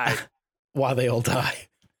to die. Why they all die.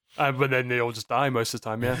 But then they all just die most of the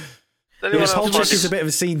time, yeah. Yes, Polchek is a bit of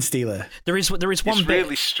a scene stealer. There is one bit. It's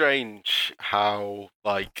really strange how,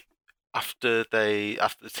 like, after the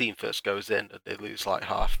team first goes in and they lose like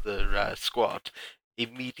half their squad,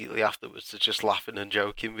 immediately afterwards they're just laughing and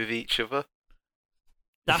joking with each other.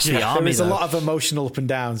 That's the army. There's a lot of emotional up and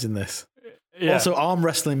downs in this. Yeah. Also, arm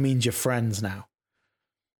wrestling means you're friends now.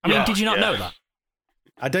 I mean, did you not know that?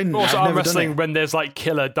 I didn't. Also, arm wrestling when there's like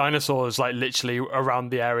killer dinosaurs like literally around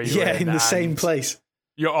the area. Yeah, in the same place.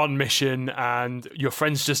 You're on mission and your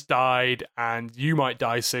friends just died and you might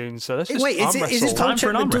die soon. So let's just is it time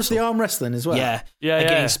for an arm wrestle? Does the arm wrestling as well? Yeah.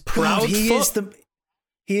 Against Proudfoot.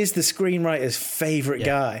 He is the screenwriter's favourite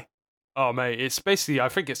guy. Oh mate, it's basically I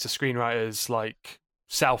think it's the screenwriter's like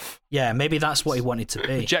self. Yeah, maybe that's what he wanted to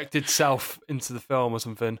be. Projected self into the film or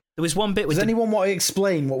something. There was one bit with. Does anyone want to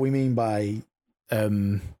explain what we mean by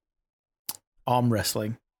arm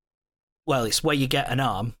wrestling? Well, it's where you get an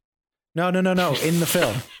arm. No, in the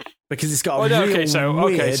film. Because it's got a real weird...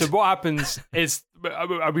 So what happens is,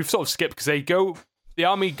 we've sort of skipped, because the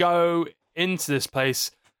army go into this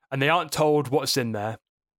place, and they aren't told what's in there.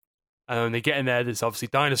 And when they get in there, there's obviously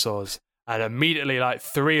dinosaurs. And immediately, like,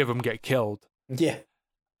 3 of them get killed. Yeah.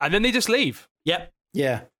 And then they just leave. Yep.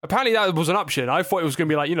 Yeah. Apparently that was an option. I thought it was going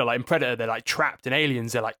to be like, like in Predator, they're like trapped, in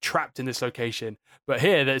Aliens, they're like trapped in this location. But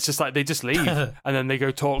here, it's just like, they just leave. And then they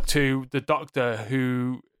go talk to the doctor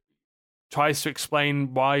who tries to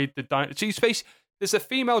explain why there's a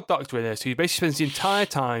female doctor in this who basically spends the entire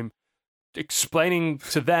time explaining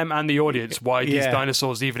to them and the audience why these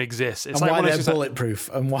dinosaurs even exist. It's and like why they're bulletproof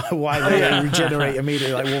and why they regenerate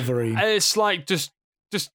immediately like Wolverine. And it's like, just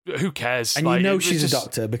who cares? And like, she's a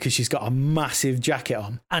doctor because she's got a massive jacket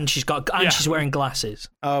on. And she's wearing glasses.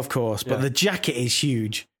 Oh, of course, but the jacket is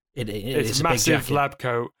huge. It's a massive lab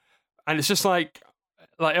coat. And it's just like,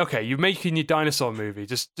 okay, you're making your dinosaur movie.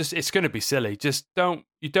 Just it's going to be silly.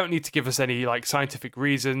 You don't need to give us any like scientific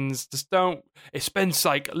reasons. Just don't. It spends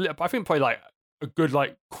like, I think probably like a good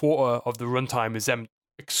like quarter of the runtime is them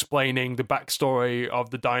explaining the backstory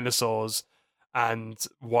of the dinosaurs and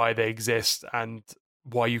why they exist and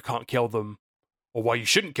why you can't kill them or why you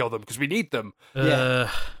shouldn't kill them because we need them.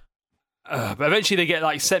 Yeah. But eventually they get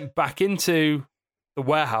like sent back into the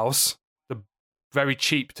warehouse, the very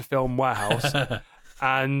cheap to film warehouse.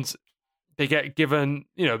 And they get given,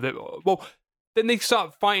 then they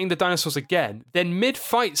start fighting the dinosaurs again. Then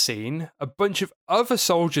mid-fight scene, a bunch of other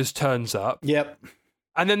soldiers turns up. Yep.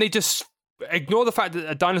 And then they just ignore the fact that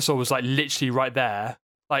a dinosaur was like literally right there,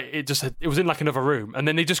 Like it was in like another room, and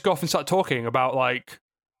then they just go off and start talking about like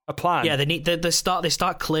a plan. Yeah, they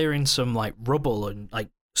start clearing some like rubble and like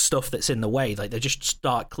stuff that's in the way. Like they just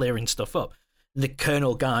start clearing stuff up. The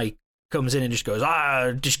colonel guy comes in and just goes,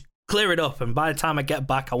 just clear it up, and by the time I get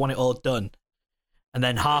back, I want it all done. And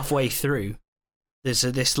then halfway through, there's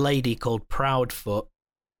this lady called Proudfoot,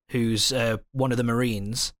 who's one of the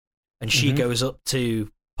Marines, and she goes up to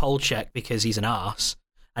Polchek because he's an arse,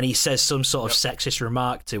 and he says some sort of sexist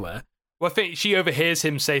remark to her. Well, I think she overhears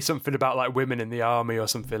him say something about like women in the army or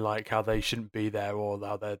something, like how they shouldn't be there or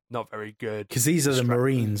how they're not very good. Because these are the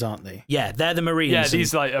Marines, aren't they? Yeah, they're the Marines. Yeah,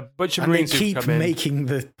 these like a bunch of Marines they who keep come in. making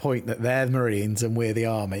the point that they're the Marines and we're the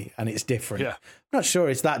army, and it's different. Yeah. I'm not sure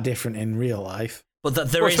it's that different in real life. But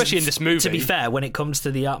there is, especially in this movie. To be fair, when it comes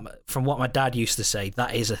to from what my dad used to say,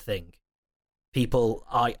 that is a thing. People,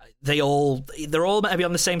 they're all meant to be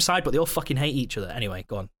on the same side, but they all fucking hate each other. Anyway,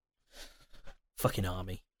 go on. Fucking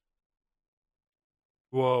army.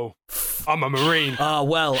 Whoa. I'm a Marine. Oh,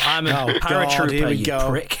 well, I'm a paratrooper, God, here we you go.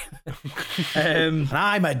 prick. And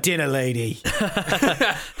I'm a dinner lady.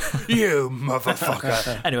 You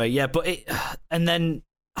motherfucker. Anyway, yeah, but and then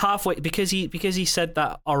halfway, because he said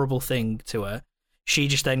that horrible thing to her, she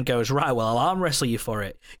just then goes, right, well, I'll arm wrestle you for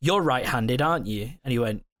it. You're right-handed, aren't you? And he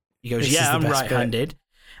goes, This yeah, is the I'm best right-handed. bit.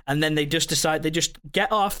 And then they just decide, they just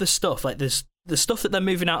get off the stuff, like this. The stuff that they're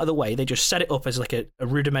moving out of the way, they just set it up as like a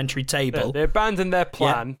rudimentary table. Yeah, they abandoned their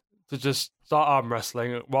plan to just start arm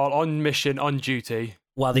wrestling while on mission, on duty.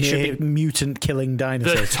 While they should be mutant killing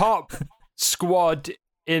dinosaurs. The top squad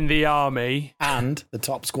in the army. And the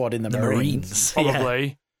top squad in the Marines. Probably.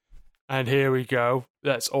 Yeah. And here we go.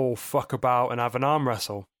 Let's all fuck about and have an arm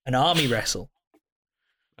wrestle. An army wrestle.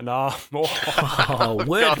 An arm. Oh,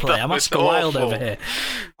 wordplay. I'm Oscar Wilde over here.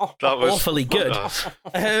 That was awfully good.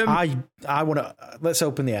 I want to. Let's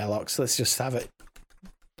open the airlocks. Let's just have it.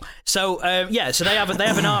 So so they have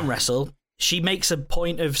an arm wrestle. She makes a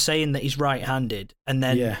point of saying that he's right-handed, and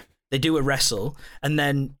then they do a wrestle, and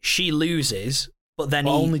then she loses, but then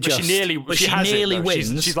she nearly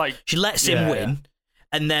wins. She's like, she lets him win,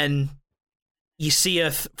 and then you see her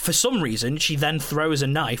for some reason she then throws a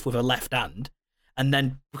knife with her left hand. And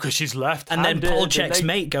then because she's left, and then Polchek's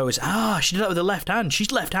mate goes, she did that with her left hand.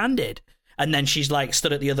 She's left-handed, and then she's like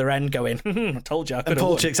stood at the other end going, I told you I could have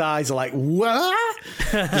won. And Polchek's eyes are like, what?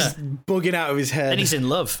 Just bugging out of his head. And he's in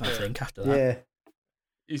love, I think, after that. Yeah,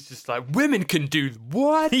 he's just like, women can do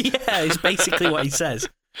what? Yeah, it's basically what he says.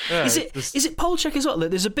 Yeah, is it Polchek as well?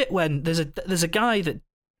 There's a bit when there's a guy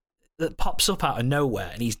that pops up out of nowhere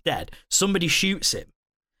and he's dead. Somebody shoots him,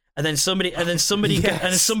 and then somebody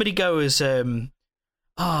goes.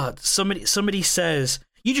 Somebody says,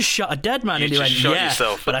 you just shot a dead man. And he went,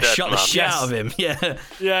 but I shot the shit out of him. Yeah.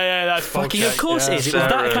 Yeah, that's fucking, Polchek. Of course it is. It was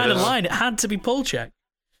that kind of line. It had to be Polchek.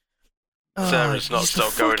 Sarah's not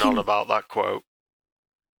stop going on about that quote.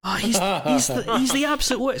 Oh, he's the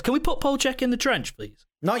absolute worst. Can we put Polchek in the trench, please?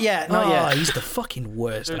 Not yet. He's the fucking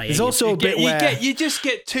worst. There's also a bit where you just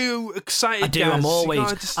get too excited. I do. Guys. I'm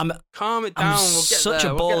always. Calm it down. I'm such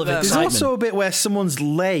a ball of excitement. There's also a bit where someone's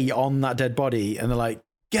lay on that dead body and they're like,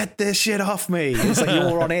 "Get this shit off me!" It's like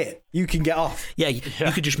you're on it. You can get off. Yeah, you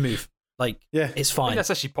could just move. Like, it's fine. I think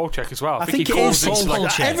that's actually Polchek as well. I think he it is Polchek.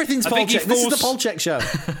 Polchek. Everything's Polchek. This is the Polchek show.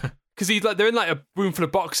 Because they're in like a room full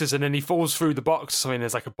of boxes, and then he falls through the box or something.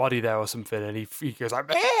 There's like a body there or something, and he goes like,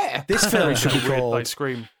 "Eh!" This film should be called like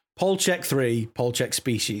scream. Polchek 3, Polchek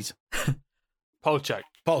Species. Polchek.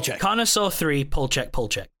 Carnosaur 3,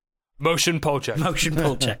 Polchek. Motion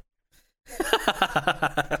Polchek.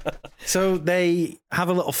 So they have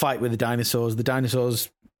a little fight with the dinosaurs. The dinosaurs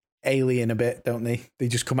alien a bit, don't they? They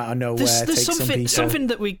just come out of nowhere. There's something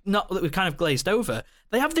that we kind of glazed over.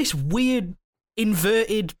 They have this weird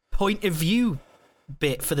inverted point of view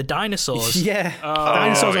bit for the dinosaurs. Yeah,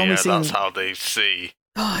 dinosaurs only seen. That's how they see.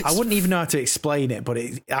 I wouldn't even know how to explain it, but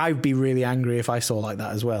I'd be really angry if I saw like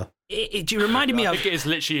that as well. It reminded me of. I think it is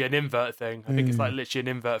literally an invert thing. I think it's like literally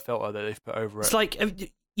an invert filter that they've put over it. It's like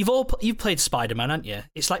you've played Spider-Man, haven't you?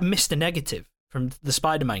 It's like Mr. Negative from the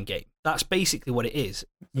Spider-Man game. That's basically what it is.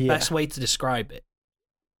 The best way to describe it.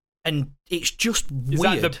 And it's just weird. Is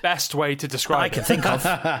that the best way to describe it? I can think of.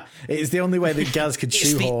 It's the only way that Gaz could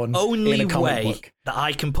shoehorn. It's the only in a comic way book. that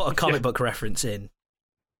I can put a comic book reference in.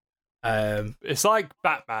 It's like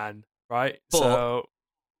Batman, right? But so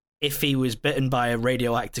if he was bitten by a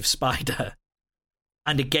radioactive spider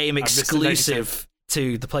and a game exclusive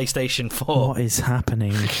to the PlayStation 4. What is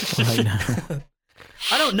happening right now?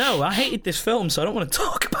 I don't know. I hated this film, so I don't want to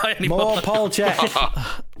talk about it anymore. More Polchek.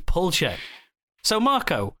 Polchek. So,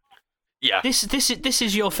 Marco. Yeah. This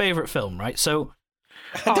is your favourite film, right? So,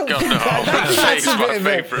 I don't think that's a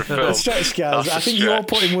bit of a stretch, guys. I think you're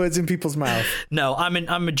putting words in people's mouth. No, I'm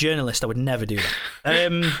a journalist. I would never do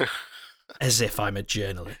that. As if I'm a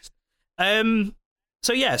journalist.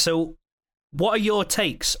 So what are your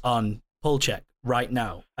takes on Polchek right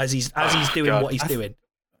now as he's doing what he's doing?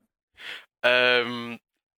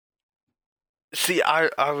 See,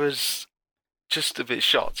 I was just a bit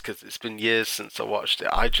shocked because it's been years since I watched it.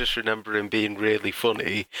 I just remember him being really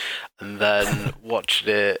funny, and then watching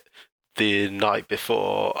it the night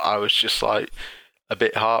before, I was just like a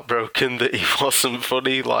bit heartbroken that he wasn't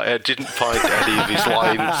funny. Like, I didn't find any of his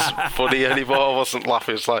lines funny anymore. I wasn't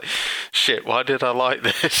laughing. It's like, shit, why did I like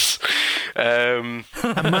this?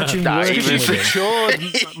 Imagine you've matured,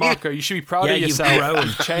 Marco. You should be proud of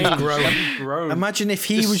yourself. You've grown. Imagine if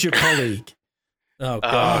he was your colleague. Oh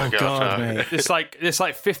God, no. Mate! This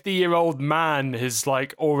 50-year-old man is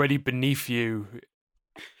like already beneath you.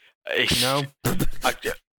 You know,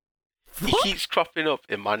 he keeps cropping up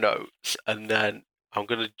in my notes, and then I'm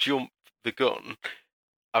gonna jump the gun.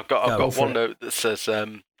 I've got one note that says,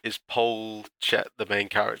 "Is Polchek the main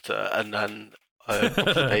character?" And then a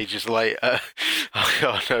couple of pages later, I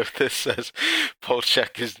got a note that says,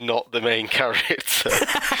 "Polchek is not the main character."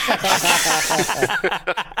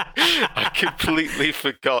 I completely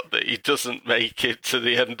forgot that he doesn't make it to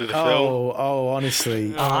the end of the film. Oh,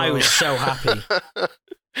 honestly. I was so happy.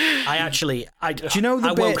 Do you know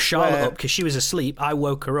I woke Charlotte up because she was asleep. I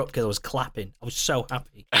woke her up because I was clapping. I was so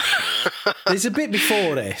happy. There's a bit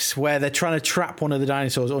before this where they're trying to trap one of the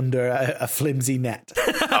dinosaurs under a flimsy net.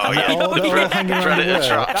 Oh, yeah. They're all hanging around the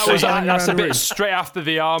world. That's a bit straight after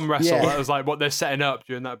the arm wrestle. Yeah. That was like what they're setting up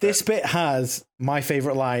during that bit. This bit has my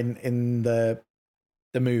favourite line in the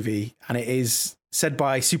movie, and it is said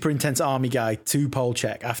by super intense army guy to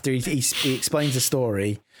Polchek after he explains a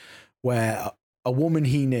story where a woman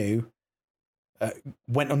he knew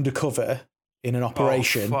went undercover in an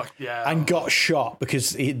operation and got shot because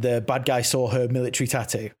the bad guy saw her military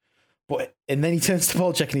tattoo. And then he turns to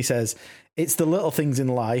Polchek and he says, "It's the little things in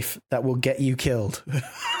life that will get you killed."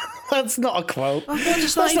 That's not a quote.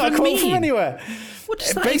 That's not a quote from anywhere. What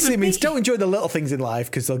does that basically means don't enjoy the little things in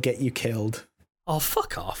life because they'll get you killed. Oh,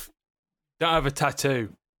 fuck off. Don't have a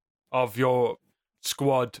tattoo of your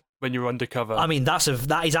squad when you're undercover. I mean, that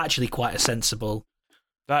is actually quite a sensible.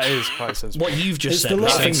 That is quite sensible. What you've just said. The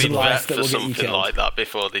little things in life that will get you something killed. like that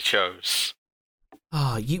before they chose.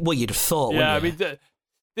 Oh, you'd have thought. Yeah, wouldn't you? I mean,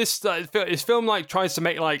 this film like tries to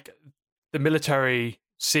make like the military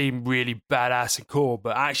seem really badass and cool,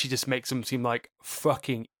 but actually just makes them seem like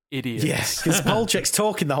fucking idiots. Yes, because Polchek's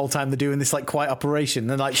talking the whole time they're doing this like quiet operation.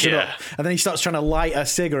 They're like, shut up. And then he starts trying to light a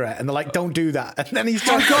cigarette and they're like, don't do that. And then he's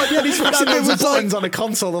trying he's pressing those buttons on a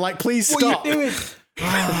console. They're like, please stop. What are you doing?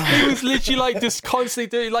 He was literally like just constantly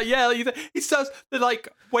doing he starts, they're like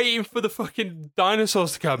waiting for the fucking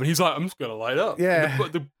dinosaurs to come and he's like, I'm just gonna light up. Yeah.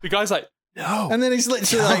 The guy's like, no. And then he's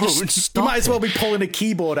literally like, he might as well be pulling a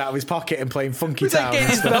keyboard out of his pocket and playing Funky Town. He's like getting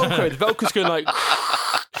his Velcro. The Velcro's going like,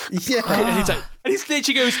 yeah. And he's like, and he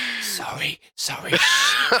literally goes, sorry.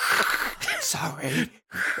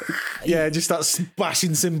 Yeah, just starts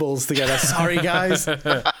smashing cymbals together. Sorry, guys.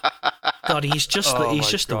 God, he's just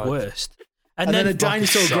the worst. And then a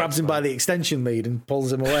dinosaur grabs him by the extension lead and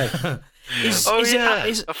pulls him away. I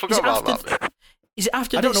forgot about that. Is it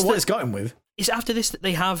after? I don't know what it's got him with. Is it after this that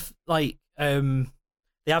they have like they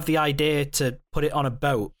have the idea to put it on a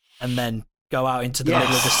boat and then go out into the middle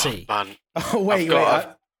of the sea? Man. Oh wait,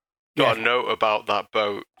 I've got a note about that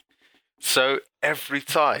boat. So every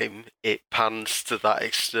time it pans to that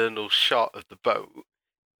external shot of the boat,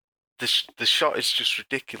 the shot is just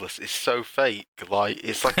ridiculous. It's so fake. Like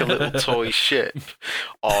it's like a little toy ship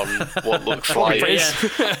on what looks like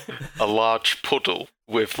a large puddle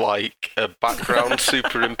with like a background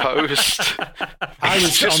superimposed. I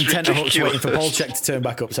was on tenterhooks waiting for Polchek to turn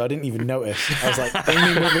back up, so I didn't even notice. I was like,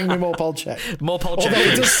 bring me more Polchek. More Polchek. Although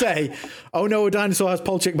it does say, oh no, a dinosaur has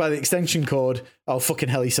Polchek by the extension cord. Oh fucking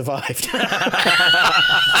hell, he survived.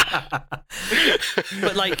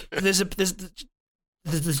 But like, there's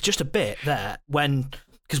just a bit there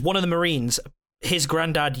because one of the Marines, his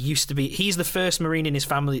granddad used to be. He's the first Marine in his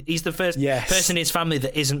family. He's the first person in his family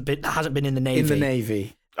that hasn't been in the Navy. In the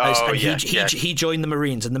Navy. He joined the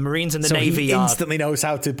Marines, and the Marines and the so Navy he instantly knows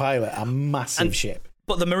how to pilot a massive ship.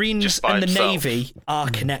 But the Marines and the Navy are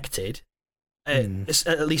connected.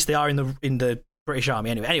 At least they are in the British Army.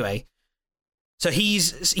 Anyway, so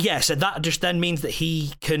so that just then means that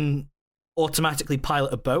he can automatically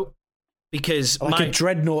pilot a boat. Because a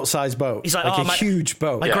dreadnought-sized boat. He's like, a huge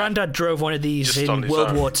boat. My granddad drove one of these in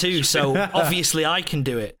World War II, so obviously I can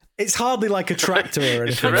do it. It's hardly like a tractor or anything,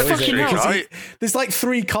 It's though, is it? Because right? there's like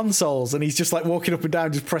 3 consoles, and he's just like walking up and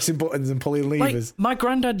down, just pressing buttons and pulling levers. Like, my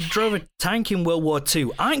granddad drove a tank in World War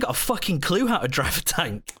II. I ain't got a fucking clue how to drive a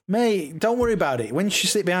tank. Mate, don't worry about it. When you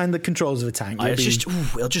sit behind the controls of a tank,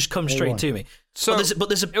 It'll just come straight to me. So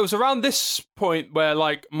it was around this point where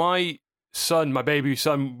like my baby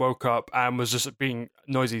son woke up and was just being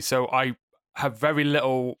noisy. So I have very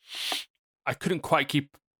little. I couldn't quite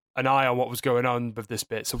keep an eye on what was going on with this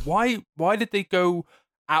bit. So why did they go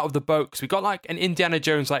out of the boat? Because we got like an Indiana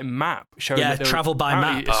Jones like map showing that they travel by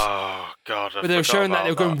map. Oh god! But they were showing that they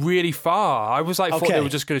were going really far. I was like, thought they were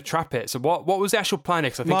just going to trap it. So what was the actual plan?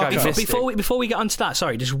 Because I think I missed it. Before we get onto that,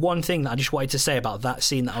 sorry, just one thing that I just wanted to say about that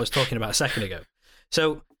scene that I was talking about a second ago.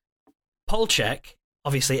 So Polchek,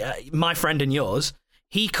 obviously my friend and yours,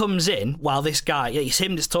 he comes in while this guy, it's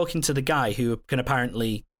him that's talking to the guy who can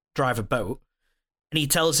apparently drive a boat. And he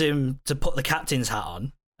tells him to put the captain's hat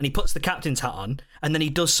on, and he puts the captain's hat on, and then he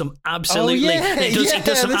does some absolutely,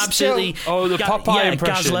 the Popeye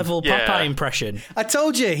impression, Gaz level Popeye impression. I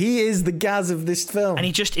told you, he is the Gaz of this film.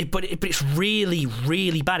 And but it's really,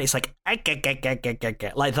 really bad. It's like like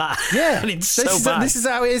that. Yeah, and it's so bad. This is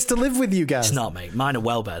how it is to live with you, Gaz. It's not, mate. Mine are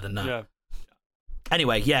well better than that. Yeah.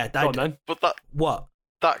 Anyway, Go on, then. But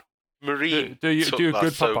that Marine do a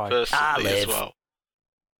good Popeye. So personally as well.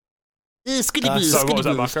 So what was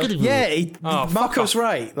that, Marco? Yeah, Marco's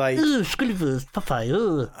right. Like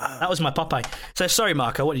Popeye. That was my Popeye. So sorry,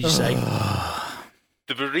 Marco. What did you say?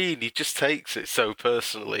 The Marine, he just takes it so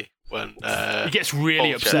personally when he gets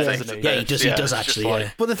really upset, doesn't he? Yeah, he does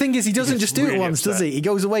actually. But the thing is, he doesn't just do it once, upset. does he? He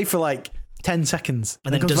goes away for like 10 seconds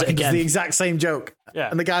and then comes does back it and again. does the exact same joke.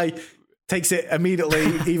 Yeah. And the guy takes it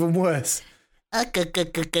immediately even worse. Oh, fuck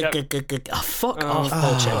off,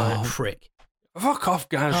 Polchek, you prick. Fuck off,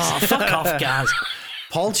 Gaz. Oh, fuck off, Gaz.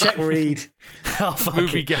 Polchek Reed.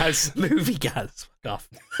 Movie Gaz. Movie Gaz. Fuck off.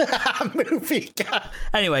 Movie Gaz.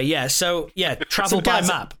 Anyway, travel by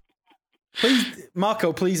map. Please,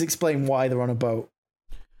 Marco, please explain why they're on a boat.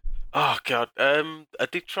 Oh god, are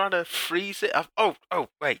they trying to freeze it?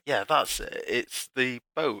 Wait, yeah, that's it. It's the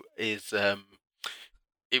boat is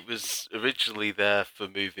it was originally there for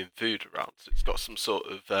moving food around. So it's got some sort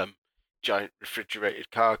of giant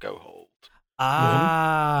refrigerated cargo hold.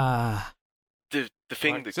 Ah. The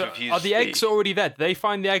thing that confuses are the eggs already there? Do they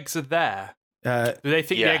find the eggs are there? Do they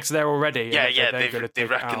think the eggs are there already? Yeah. They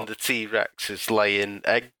reckon the T-Rex is laying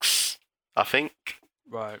eggs. I think.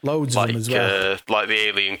 Right. Loads of them as well. Like the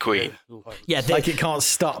Alien Queen. Yeah, like it can't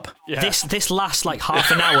stop. Yeah. This lasts like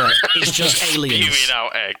half an hour. It's just aliens. Spewing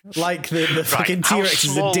out eggs. Like the fucking T-Rex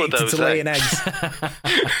is addicted to laying eggs.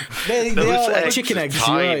 they are like chicken eggs.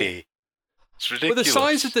 Tiny. Right. It's ridiculous. But the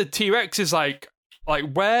size of the T-Rex is like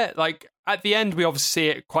where, like at the end we obviously see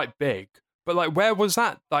it quite big. But like, where was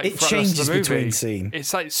that? Like, it changes between scene.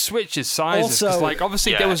 It's like switches sizes. Also, like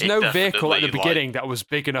obviously there was no vehicle at the beginning that was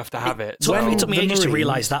big enough to have it. It took me ages to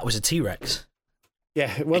realise that was a T-Rex.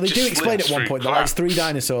 Yeah, well, they do explain at one point that it's 3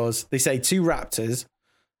 dinosaurs. They say 2 raptors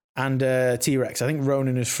and a T-Rex. I think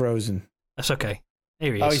Ronan is frozen. That's okay.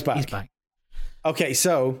 Here he is. Oh, he's back. He's back. Okay,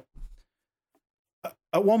 so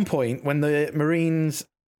at one point when the Marines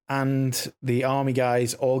and the army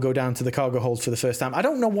guys all go down to the cargo hold for the first time. I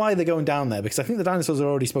don't know why they're going down there, because I think the dinosaurs are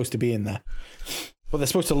already supposed to be in there. But they're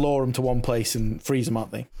supposed to lure them to one place and freeze them,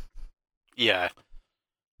 aren't they? Yeah.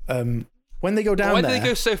 When they go down why there... Why do they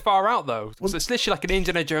go so far out, though? Because it's literally like an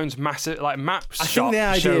Indiana Jones massive map shot. I think the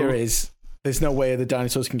idea is there's no way the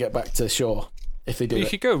dinosaurs can get back to shore if they do You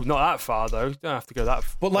could go not that far, though. You don't have to go that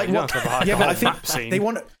far. But like what? But I think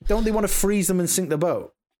don't they want to freeze them and sink the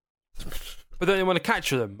boat? But don't they want to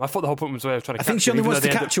capture them? I thought the whole point was trying to capture them. I think she only wants to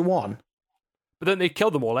capture one. But then they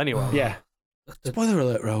kill them all anyway. Yeah. Spoiler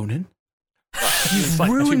alert, Ronan. You've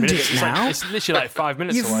ruined it now. It's literally like 5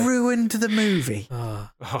 minutes away. You've ruined the movie.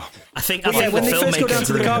 I think when they first go down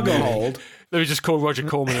to the cargo hold... Let me just call Roger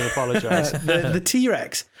Corman and apologise. the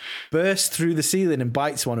T-Rex bursts through the ceiling and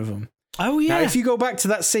bites one of them. Oh, yeah. Now, if you go back to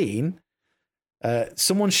that scene...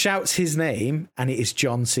 someone shouts his name and it is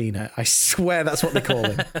John Cena. I swear that's what they call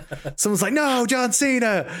him. Someone's like, "No, John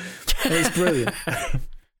Cena!" And it's brilliant.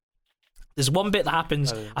 There's one bit that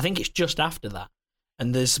happens, I think it's just after that,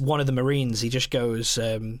 and there's one of the Marines, he just goes,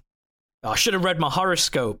 I should have read my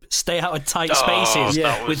horoscope. Stay out of tight spaces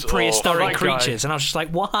with prehistoric creatures. And I was just like,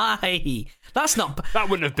 why? That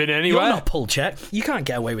wouldn't have been anywhere. You're not Polchek. You can't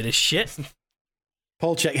get away with this shit.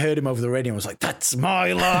 Polchek heard him over the radio and was like, "That's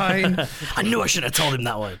my line." I knew I shouldn't have told him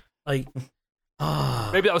that one. Like,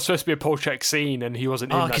 maybe that was supposed to be a Polchek scene and he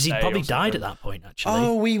wasn't in that because he probably died at that point, actually.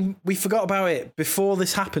 Oh, we forgot about it. Before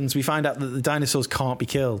this happens, we find out that the dinosaurs can't be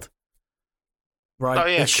killed. Right. Oh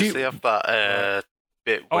yeah, because they have that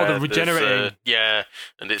bit where the regenerating.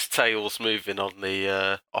 and its tail's moving on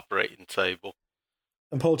the operating table.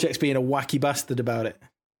 And Polchek's being a wacky bastard about it.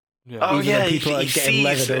 Yeah. Oh Even yeah, though people are getting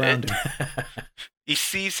leathered around him. He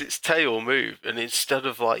sees its tail move, and instead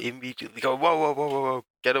of like immediately going, whoa, whoa, whoa, whoa, whoa,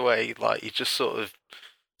 get away, like he just sort of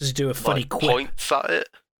Just do a funny quip. points at it.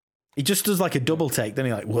 He just does like a double take, then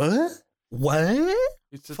he's like, what? What?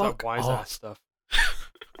 It's just Fuck that wise off. ass stuff.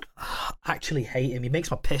 I actually hate him. He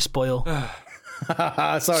makes my piss boil. Sorry,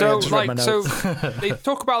 I So just read my notes. they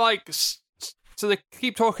talk about like, so they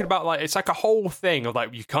keep talking about like it's like a whole thing of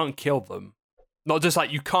like you can't kill them, not just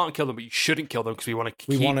like you can't kill them, but you shouldn't kill them because we want to.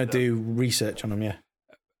 We want to do research on them, yeah.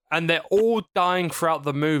 And they're all dying throughout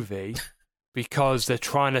the movie because they're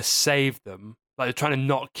trying to save them, like they're trying to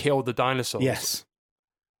not kill the dinosaurs. Yes.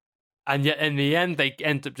 And yet in the end they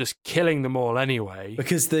end up just killing them all anyway.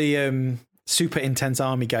 Because the super intense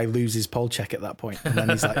army guy loses Polchek at that point, and then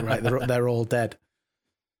he's like, right, they're all dead.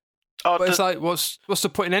 Oh, But it's like, what's the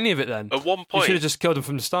point in any of it then? at one You point, should have just killed them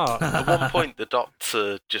from the start. at one point, the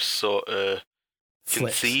Doctor just sort of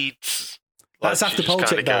Flips. concedes. That's she after just Polchek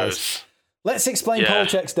kinda dies. goes, Let's explain Yeah.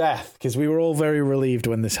 Polchek's death, because we were all very relieved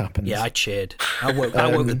when this happened. Yeah, I cheered. I woke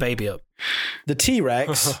the baby up. The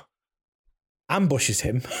T-Rex ambushes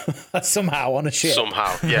him somehow on a ship.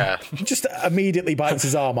 Somehow, yeah. Just immediately bites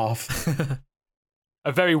his arm off.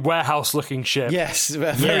 A very warehouse-looking ship. Yes, a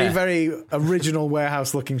very, very original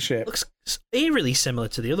warehouse-looking ship. Looks eerily similar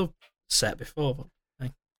to the other set before.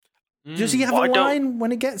 But Does he have Well, a I don't- line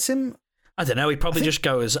when it gets him? I don't know. He probably just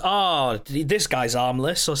goes, "Oh, this guy's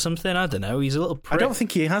armless" or something. I don't know. He's a little prick. I don't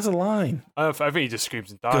think he has a line. I think he just screams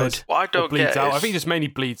and dies. Good. What I Or don't bleeds get out. is I think he just mainly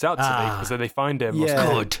bleeds out to me because then they find him. or Yeah.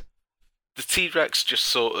 something. Good. the T-Rex just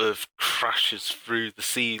sort of crashes through the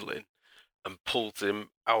ceiling and pulls him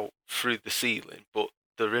out through the ceiling, but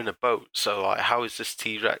they're in a boat, so like, how is this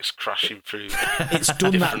T-Rex crashing through? It's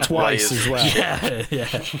done that Different twice layers as of well. Yeah, yeah.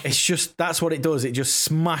 It's just, that's what it does. It just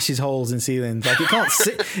smashes holes in ceilings. Like,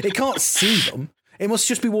 it can't see them. It must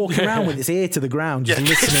just be walking around with its ear to the ground, just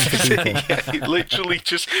listening for people. Yeah, it literally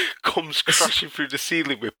just comes crashing through the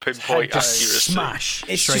ceiling with pinpoint Just accuracy. smash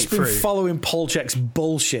It's straight just been through. following Polchek's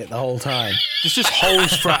bullshit the whole time. There's just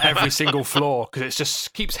holes throughout every single floor because it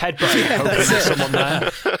just keeps headbutting, hoping there's someone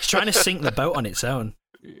there. It's trying to sink the boat on its own.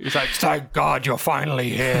 He's like, "Thank God you're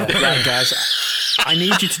finally here." Right, guys, I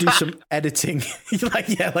need you to do some editing.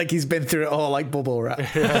 like he's been through it all like bubble wrap.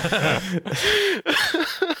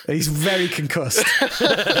 He's very concussed.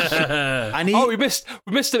 Oh, we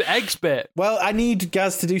missed an eggs bit. Well, I need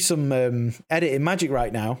Gaz to do some editing magic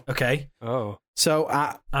right now. Okay, Oh, So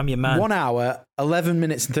at I'm your man. 1 hour, 11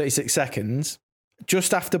 minutes and 36 seconds,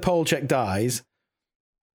 just after Polchek dies,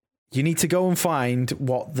 you need to go and find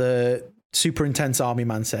what the super intense army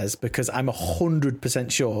man says, because I'm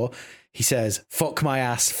 100% sure he says, fuck my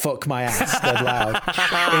ass, dead loud,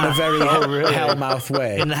 in a very Hellmouth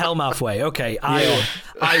way. In the Hellmouth way. Okay, I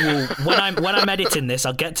will. When I'm editing this,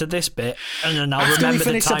 I'll get to this bit, and then I'll After we remember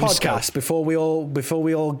finish the the time podcast, scope. before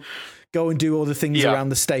we all go and do all the things around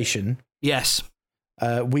the station, Yes.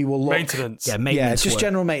 we will look. maintenance. Yeah, Yeah, maintenance. just work.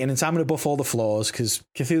 general maintenance. I'm going to buff all the floors because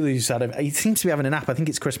Cthulhu's he seems to be having a nap. I think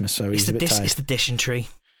it's Christmas, so he's a bit tired. It's the dysentery.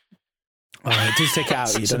 Oh, it does take it out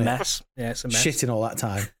of you, It's a doesn't it? mess. Yeah, it's a mess. Shitting all that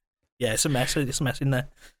time. Yeah, it's a mess. It's a mess in there.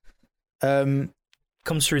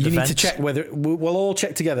 Comes through You the need vents. to check whether we'll all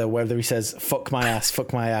check together whether he says fuck my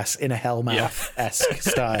ass in a Hellmouth-esque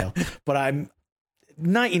style. But I'm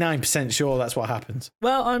 99% sure that's what happens.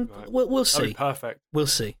 Well, we'll That'd be see. perfect. We'll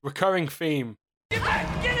see. Recurring theme.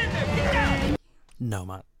 No,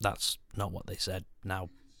 Matt, that's not what they said. Now,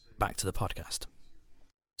 back to the podcast.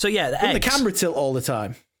 So yeah, the From the eggs. camera tilt all the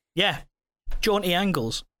time. Yeah, jaunty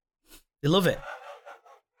angles. They love it.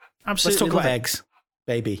 Let's Absolutely. talk about love it. eggs,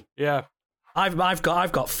 baby. Yeah. I've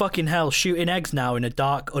got fucking hell shooting eggs now in a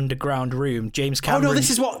dark underground room. James Oh Cameron. no, this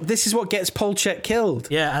is what gets Polchek killed.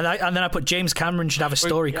 Yeah, and then I put James Cameron should have a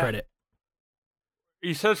story yeah. credit.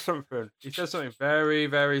 He says something. He says something very,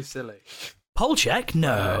 very silly. Polchek?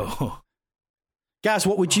 No. Gaz,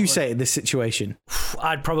 what would you say in this situation?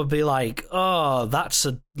 I'd probably be like, oh, that's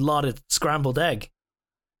a lot of scrambled egg.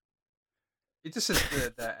 He just says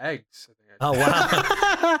they're eggs. I think. Oh,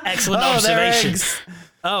 wow. Excellent Oh, they're observation. eggs.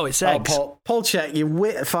 Oh, it's eggs. Polchek, your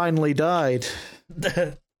wit finally died.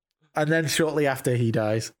 And then shortly after he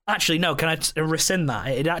dies. Actually, no, can I rescind that?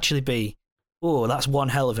 It'd actually be, oh, that's one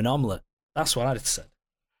hell of an omelette. That's what I'd have said.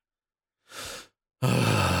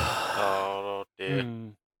 Oh dear.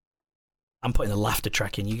 I'm putting the laughter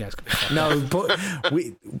track in. You guys can be fine. No,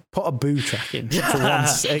 we put a boo track in for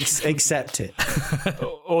once. Accept it.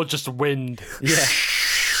 Or just wind. Yeah.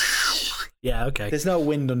 Yeah, okay. There's no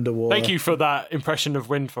wind underwater. Thank you for that impression of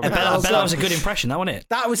wind from I bet that was a good impression, that wasn't it?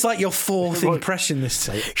 That was like your fourth impression this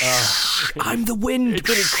tape. I'm the wind.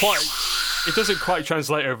 It doesn't quite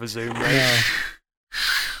translate over Zoom, right? No.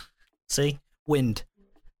 See? Wind.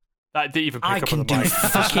 That didn't even pick I up can on the do mic.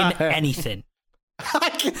 fucking anything. I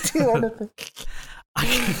can do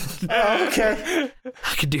anything. Okay.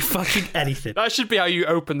 I can do fucking anything. That should be how you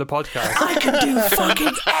open the podcast. I can do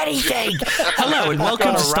fucking anything. Hello and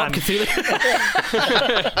welcome to Stop Cthulhu.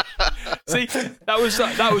 See,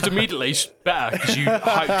 that was immediately better because you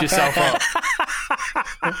hyped yourself up.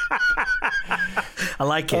 I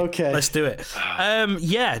like it. Okay. Let's do it.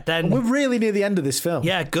 Yeah, then. We're really near the end of this film.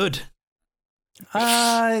 Yeah, good.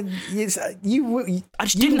 I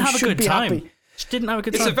just didn't have a good time. Just didn't have a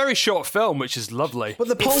good time. It's a very short film, which is lovely. But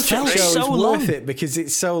the Polchek show is so worth long. it because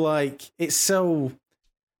it's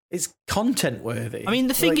content worthy. I mean,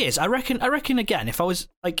 the thing is, I reckon again, if I was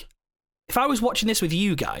watching this with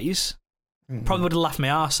you guys, probably would have laughed my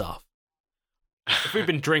arse off. If we've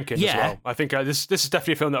been drinking as well, I think this is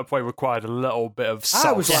definitely a film that probably required a little bit of salt.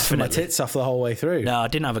 I was laughing my tits off the whole way through. No, I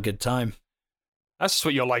didn't have a good time. That's just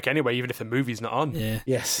what you're like anyway, even if the movie's not on. Yeah.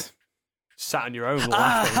 Yes. Sat on your own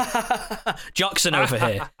laughing. Jockson over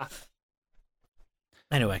here.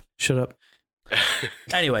 Anyway. Shut up.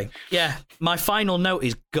 Anyway, yeah. My final note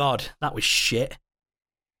is God. That was shit.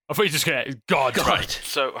 I thought you just going to God.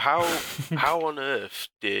 So how on earth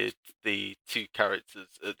did the two characters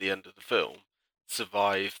at the end of the film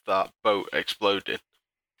survive that boat exploding?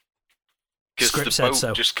 Because the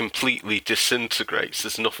boat just completely disintegrates.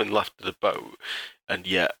 There's nothing left of the boat, and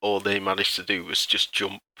yet all they managed to do was just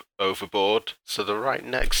jump overboard. So they're right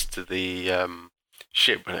next to the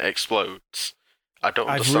ship when it explodes. I don't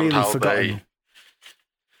understand how they.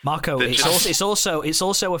 Marco, it's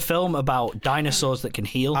also a film about dinosaurs that can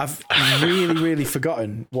heal. I've really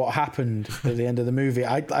forgotten what happened at the end of the movie.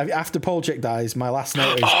 After Polchek dies, my last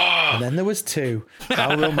note is, and then there was two.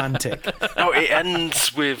 How romantic. No, it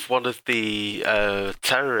ends with one of the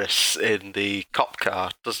terrorists in the cop car,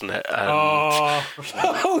 doesn't it? And yeah.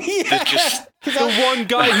 The one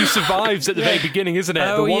guy who survives at the very beginning, isn't it?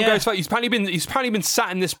 The one guy he's apparently been sat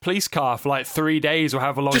in this police car for like 3 days or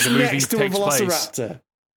however long just the movie next to takes a place. Velociraptor.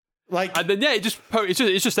 And then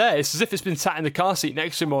it's just there. It's as if it's been sat in the car seat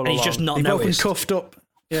next to him all along. He's just not They've both been noticed. cuffed up.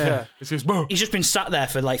 Yeah. It's just, whoa. He's just been sat there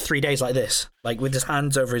for like 3 days like this, like with his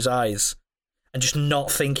hands over his eyes, and just not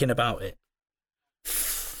thinking about it.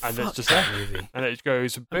 And it's just there. And it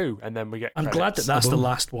goes boo, and then we get. I'm glad that that's the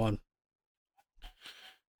last one.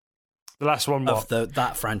 The last one of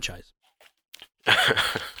that franchise.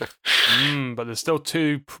 But there's still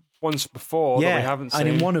two ones before that we haven't seen. And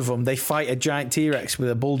in one of them, they fight a giant T-Rex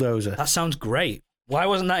with a bulldozer. That sounds great. Why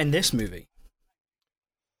wasn't that in this movie?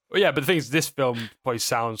 Well, yeah, but the thing is, this film probably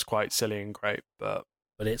sounds quite silly and great, but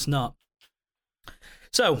it's not.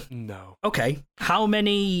 So, no. Okay, how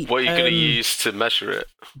many... What are you going to use to measure it?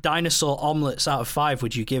 Dinosaur omelets out of 5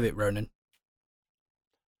 would you give it, Ronan?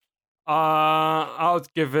 I'll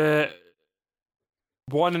give it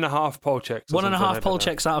 1.5 Polcheks. 1.5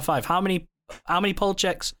 Polcheks out of 5. How many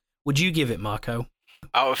Polcheks would you give it, Marco?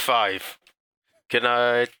 Out of 5. Can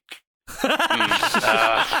I...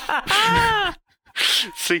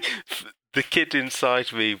 See, the kid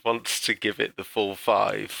inside me wants to give it the full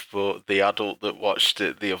 5, but the adult that watched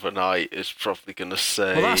it the other night is probably going to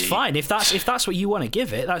say... Well, that's fine. If that's what you want to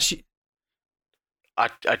give it, that's...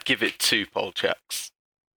 I'd give it 2 Polcheks.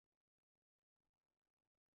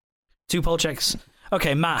 2 Polcheks.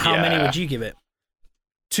 Okay, Matt, how many would you give it?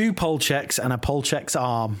 2 Polcheks and a Polchek's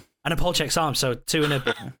arm. And a Polchek's arm, so 2 and a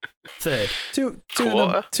third.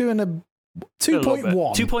 2.1.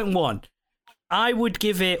 2.1. I would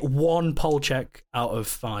give it 1 Polchek out of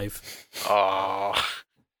 5. Oh,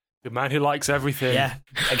 the man who likes everything. Yeah,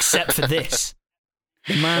 except for this.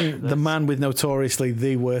 The man with notoriously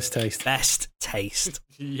the worst taste. Best taste.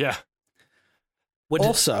 Yeah. Would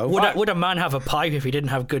a man have a pipe if he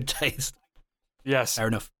didn't have good taste? Yes. Fair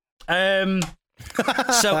enough.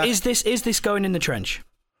 So is this going in the trench?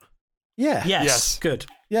 Yeah. Yes. Good.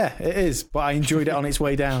 Yeah, it is, but I enjoyed it on its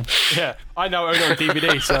way down. Yeah, I know it on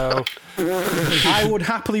DVD, so... I would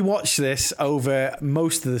happily watch this over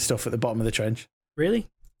most of the stuff at the bottom of the trench. Really?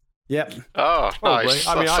 Yep. Oh, nice.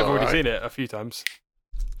 I mean, I've already seen it a few times.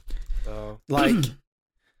 So. Like,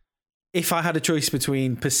 if I had a choice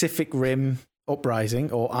between Pacific Rim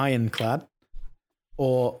Uprising or Ironclad,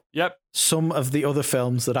 or some of the other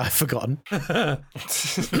films that I've forgotten,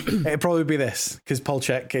 it'd probably be this, because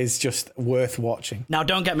Polchek is just worth watching. Now,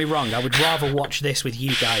 don't get me wrong, I would rather watch this with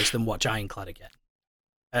you guys than watch Ironclad again.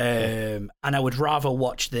 And I would rather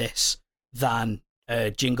watch this than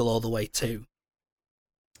Jingle All the Way 2.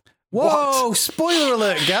 Whoa! What? Spoiler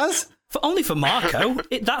alert, Gaz. Only for Marco.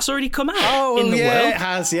 That's already come out in the world. It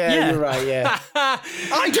has. Yeah, you're right. Yeah.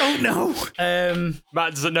 I don't know.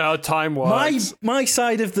 Matt doesn't know how time works. My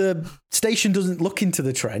side of the station doesn't look into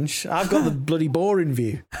the trench. I've got the bloody boring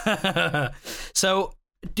view. So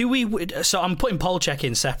I'm putting Polchek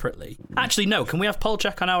in separately. Actually, no. Can we have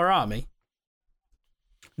Polchek on our army?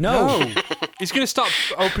 No. He's going to start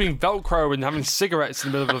opening Velcro and having cigarettes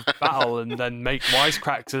in the middle of a battle and then make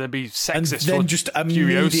wisecracks and then be sexist. And then just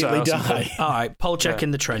immediately die. All right, Polchek in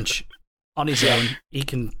the trench. On his own. He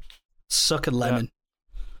can suck a lemon.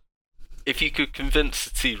 If you could convince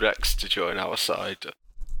the T-Rex to join our side.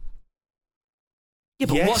 Yeah,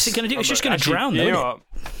 but what's it going to do? It's just going to drown, though.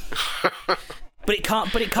 But it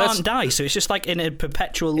can't die, so it's just like in a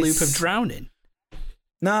perpetual loop of drowning.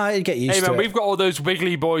 Nah, you get used to it. Hey man, we've got all those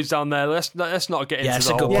wiggly boys down there. Let's not get into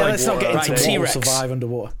the whole let's not get into T-Rex. Survive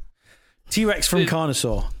underwater. T-Rex from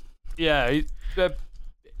Carnosaur. Yeah,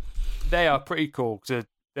 they are pretty cool because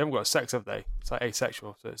they haven't got sex, have they? It's like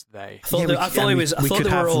asexual, so it's they. I thought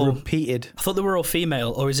they were all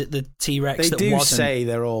female, or is it the T-Rex that wasn't? They do say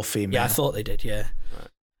they're all female. Yeah, I thought they did. Yeah.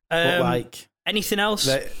 But anything else?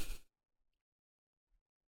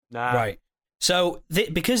 Nah. Right. So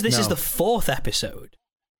because this is the 4th episode,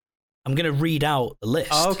 I'm going to read out the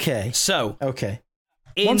list. Okay. So. Okay.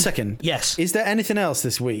 1 second. Yes. Is there anything else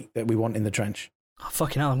this week that we want in the trench? Oh,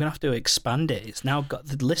 fucking hell! I'm going to have to expand it. It's now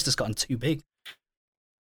the list has gotten too big.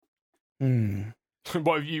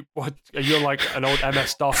 What you're like an old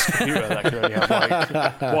MS-DOS computer that can only have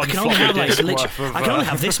like one. I can only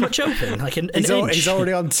have this much open, like an inch. He's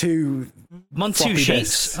already on two. I'm on 2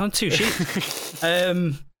 sheets. On 2 sheets.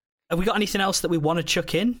 Have we got anything else that we want to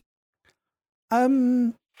chuck in?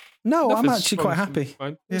 No, I'm actually quite happy.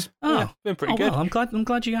 Been pretty good. Well, I'm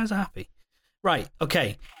glad you guys are happy. Right.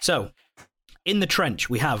 Okay. So, in the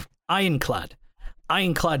trench we have Ironclad,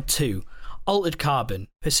 Ironclad 2, Altered Carbon,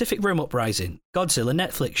 Pacific Rim Uprising, Godzilla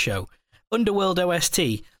Netflix show, Underworld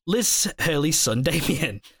OST, Liz Hurley's son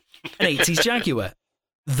Damien, an 80s Jaguar,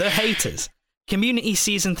 The Haters, Community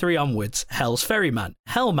Season 3 onwards, Hell's Ferryman,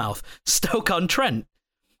 Hellmouth, Stoke-on-Trent,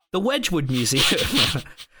 The Wedgwood Museum,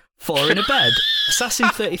 4 in a Bed, Assassin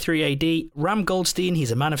 33 AD, Ram Goldstein,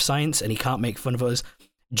 he's a man of science and he can't make fun of us,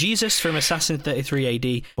 Jesus from Assassin 33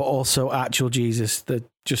 AD. But also actual Jesus,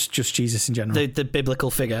 just Jesus in general. The biblical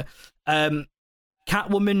figure.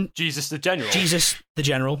 Catwoman. Jesus the General. Jesus the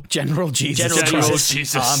General. General Jesus. General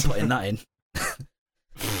Jesus. Oh, I'm putting that in.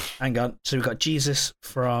 Hang on. So we've got Jesus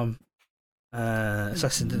from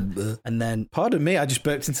Assassin, and then. Pardon me, I just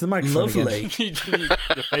burped into the microphone. Lovely. Your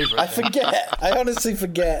favourite. I forget. I honestly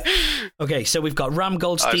forget. Okay, so we've got Ram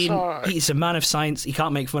Goldstein. He's a man of science. He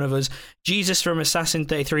can't make fun of us. Jesus from Assassin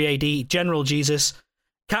 33 AD. General Jesus.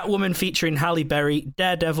 Catwoman featuring Halle Berry.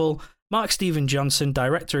 Daredevil. Mark Steven Johnson,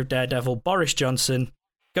 director of Daredevil. Boris Johnson.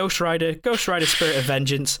 Ghost Rider, Spirit of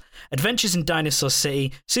Vengeance, Adventures in Dinosaur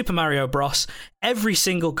City, Super Mario Bros, every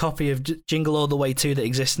single copy of Jingle All the Way 2 that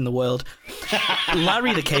exists in the world,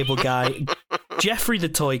 Larry the Cable Guy, Jeffrey the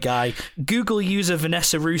Toy Guy, Google user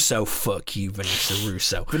Vanessa Russo. Fuck you, Vanessa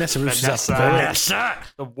Russo. Vanessa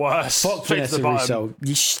the worst. Fuck Vanessa Russo.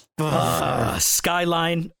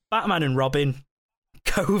 Skyline, Batman and Robin,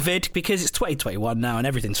 COVID, because it's 2021 now and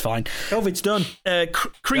everything's fine. COVID's done.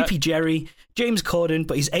 Creepy Jerry, James Corden,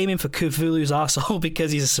 but he's aiming for Cthulhu's arsehole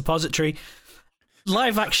because he's a suppository.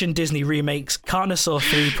 Live action Disney remakes, Carnosaur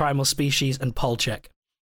 3, Primal Species, and Polchek.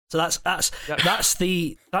 So that's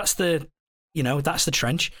the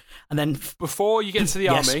trench. And then before you get to the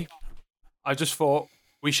army, I just thought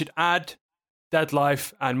we should add Dead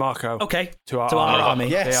Life and Marco. Okay. To our army.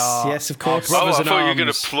 Yes, of course. I thought you were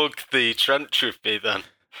going to plug the trench with me then.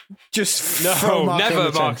 Just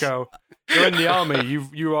never, Marco. You're in the army.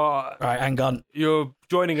 You are. Right, hang on. You're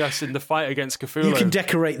joining us in the fight against Cthulhu. You can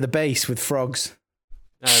decorate the base with frogs.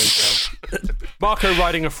 There we go. Marco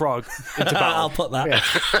riding a frog into battle. I'll put that. Yeah.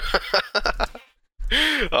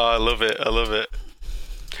 Oh, I love it.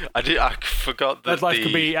 I forgot that Dead Life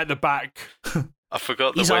could be at the back. I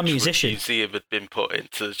forgot the Wedgwood Museum had been put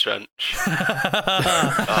into the trench.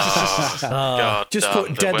 God, just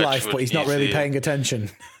put Dead Life, but he's not really paying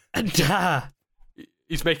attention.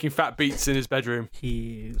 He's making fat beats in his bedroom.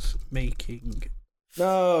 He's making...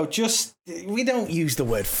 No, we don't use the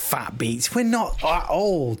word fat beats. We're not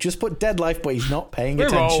old. Just put Dead Life, but he's not paying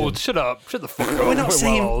attention. We're old. Shut up. Shut the fuck up.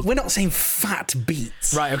 We're not saying fat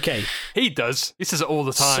beats. Right, okay. He does. He says it all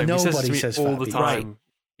the time. Nobody says all the time. Right.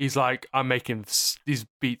 He's like, I'm making these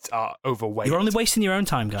beats are overweight. You're only wasting your own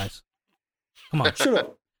time, guys. Come on. Shut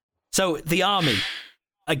up. So, the army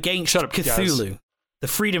against Cthulhu. The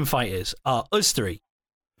freedom fighters are us three.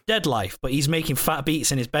 Deadlife, but he's making fat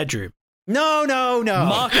beats in his bedroom. No.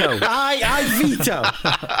 Marco. I veto.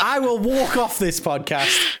 I will walk off this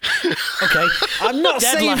podcast. Okay. I'm not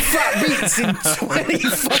saying fat beats in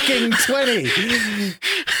 2020.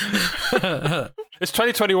 It's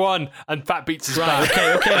 2021 and Fat Beats is back.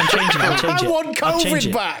 Okay, I'm changing it. I want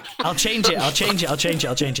COVID back. I'll change it.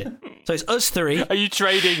 So it's us three. Are you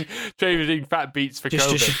trading Fat Beats for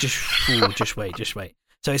COVID? Just wait.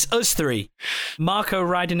 So it's us three. Marco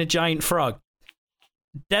riding a giant frog.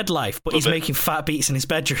 Deadlife, but he's making fat beats in his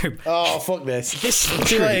bedroom. Oh, fuck this. Dysentery.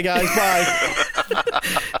 See you later, guys. Bye.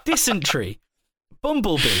 Dysentery.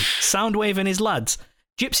 Bumblebee. Soundwave and his lads.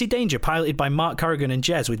 Gypsy Danger, piloted by Mark Corrigan and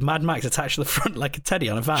Jez, with Mad Max attached to the front like a teddy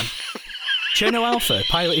on a van. Cherno Alpha,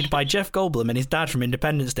 piloted by Jeff Goldblum and his dad from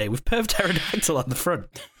Independence Day, with Perv Pterodactyl on the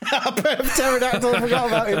front. Perv Pterodactyl, I forgot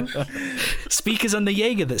about him. Speakers on the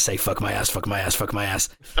Jaeger that say, fuck my ass, fuck my ass, fuck my ass.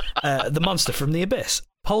 The monster from the abyss.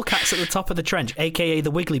 Polecats at the top of the trench, a.k.a.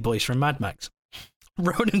 the Wiggly Boys from Mad Max.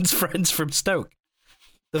 Ronan's friends from Stoke.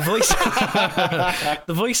 The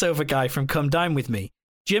voiceover guy from Come Dine With Me.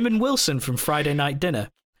 Jim and Wilson from Friday Night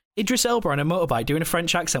Dinner. Idris Elba on a motorbike doing a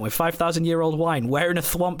French accent with 5,000-year-old wine, wearing a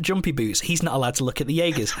thwomp jumpy boots. He's not allowed to look at the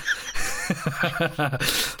Jaegers.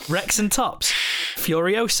 Rex and Tops.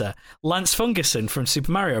 Furiosa. Lance Fungerson from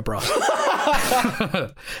Super Mario Bros.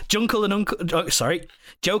 Joker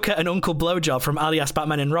and Uncle Blowjob from Alias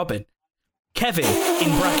Batman and Robin. Kevin,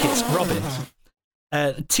 in brackets, Robin.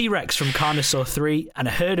 T-Rex from Carnosaur 3, and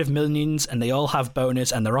a herd of minions, and they all have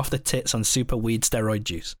boners, and they're off the tits on super weed steroid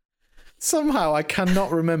juice. Somehow I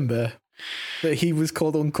cannot remember that he was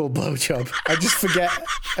called Uncle Blowjob. I just forget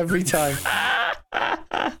every time.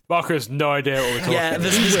 Marco has no idea what we're talking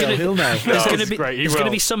about. He'll know. There's going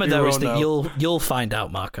to be some of those that you'll find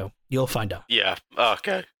out, Marco. You'll find out. Yeah,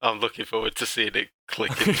 okay. I'm looking forward to seeing it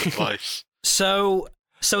click into place. So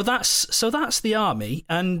that's the army,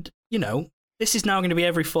 and, you know, this is now going to be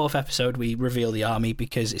every fourth episode we reveal the army,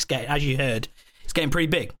 because it's getting, as you heard, it's getting pretty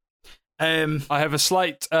big. I have a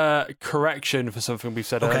slight correction for something we've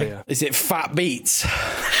said earlier. Is it fat beats?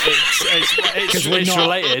 It's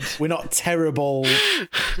related. We're not terrible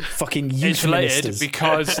fucking youth It's related ministers.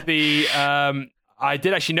 because I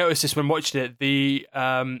did actually notice this when watching it. The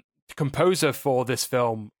composer for this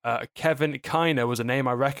film, Kevin Kiner, was a name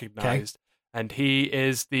I recognised. And he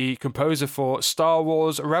is the composer for Star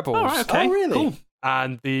Wars Rebels. Oh, right, okay. Oh, really? Cool.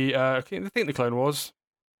 And I think the Clone Wars,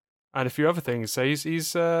 and a few other things. So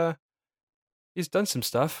he's done some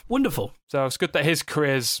stuff. Wonderful. So it's good that his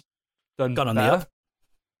career's gone on the up.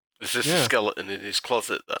 Is this a skeleton in his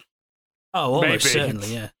closet then? Oh, almost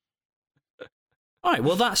certainly, yeah. All right,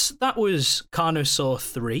 well, that was Carnosaur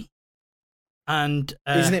 3. And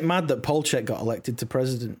isn't it mad that Polchek got elected to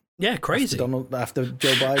president? Yeah, crazy. After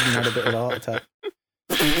Joe Biden had a bit of a heart attack.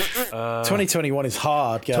 2021 is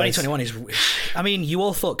hard, guys. 2021 is... I mean, you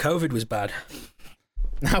all thought COVID was bad.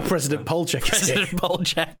 Now President Polchek is President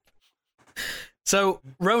Polchek. So,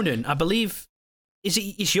 Ronan, I believe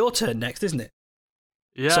it's your turn next, isn't it?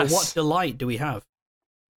 Yes. So what delight do we have?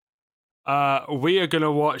 We are going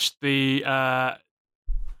to watch the... I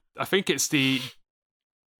think it's the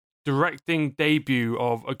directing debut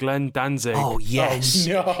of Glenn Danzig. Oh, yes.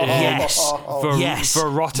 No. Yes. Yes.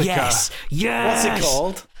 Verotica. Yes. What's it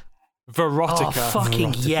called? Verotica. Oh,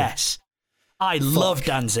 fucking Verotica. yes. I love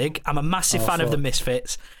Danzig. I'm a massive fan of the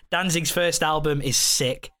Misfits. Danzig's first album is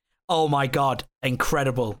sick. Oh my God.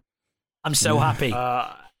 Incredible. I'm so happy.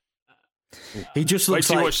 He just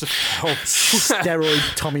looks like watch the film.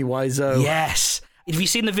 steroid Tommy Wiseau. Yes. Have you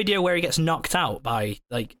seen the video where he gets knocked out by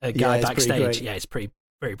like a guy backstage? Yeah, it's pretty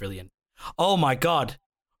brilliant. Oh my God.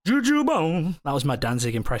 Juju Bone. That was my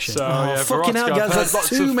Danzig impression. So, fucking hell, guys. That's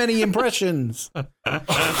too many impressions.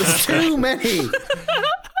 There's too many.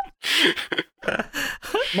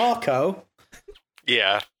 Marco?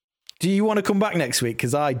 Yeah. Do you want to come back next week?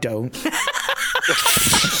 Because I don't.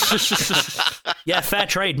 Yeah, fair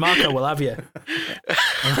trade. Marco will have you.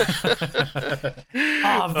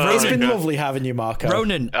 It's been lovely having you, Marco.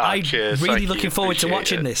 Ronan, I'm really looking forward to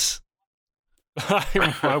watching this.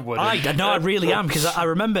 I wouldn't. I really am, because I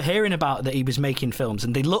remember hearing about that he was making films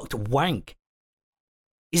and they looked wank.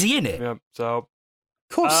 Is he in it? Yeah, so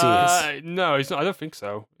Of course he is. No, he's not. I don't think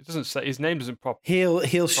so. It doesn't say his name doesn't pop.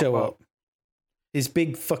 He'll show up. His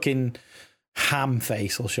big fucking ham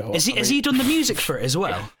face will show up. Has he done the music for it as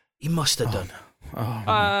well? He must have done.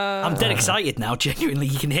 I'm dead excited now, genuinely.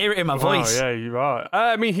 You can hear it in my voice. Oh, yeah, you are.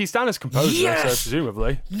 I mean, he's down as composer, so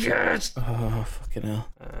presumably. Yes! Oh, fucking hell.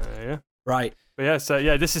 Yeah. Right. But yeah, so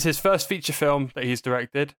yeah, this is his first feature film that he's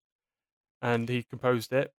directed, and he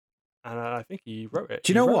composed it. and I think he wrote it.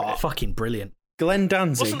 Do you know what? Fucking brilliant. Glenn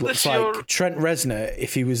Danzig Wasn't looks this like your- Trent Reznor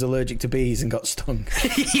if he was allergic to bees and got stung.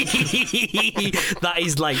 That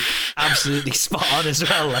is like absolutely spot on as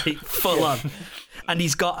well, like full on. And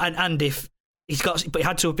he's got if he's got, but he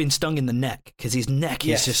had to have been stung in the neck because his neck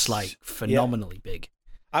Yes. is just like phenomenally big.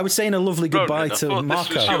 I was saying a lovely goodbye Ronan, I to thought this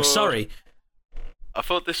Marco. was your- Oh, sorry. I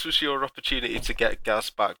thought this was your opportunity to get Gaz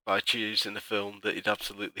back by choosing a film that he'd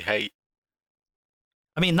absolutely hate.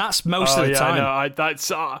 I mean, that's most of the time. No,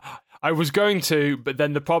 I was going to, but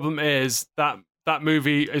then the problem is that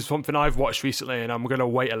movie is something I've watched recently, and I'm going to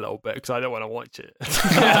wait a little bit because I don't want to watch it.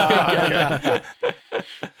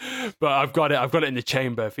 But I've got it in the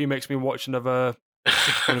chamber. If he makes me watch another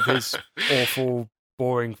one of his awful,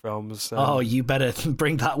 boring films, Oh, you better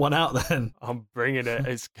bring that one out then. I'm bringing it.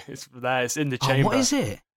 It's there. It's in the chamber. Oh, what is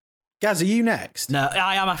it? Gaz, are you next? No,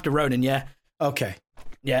 I am after Ronan, yeah. Okay.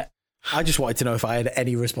 Yeah. I just wanted to know if I had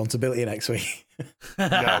any responsibility next week.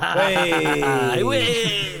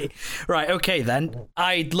 Hey. Right, okay then.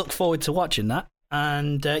 I look forward to watching that.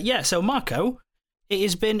 And so Marco, it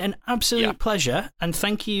has been an absolute pleasure, and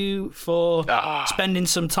thank you for spending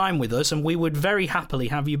some time with us, and we would very happily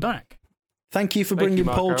have you back. Thank you for Thank you,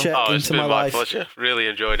 bringing Paul Marco. Check It's into been my my life. pleasure. Really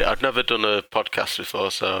enjoyed it. I've never done a podcast before,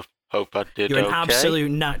 so hope I did You're an okay. absolute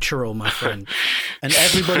natural, my friend. And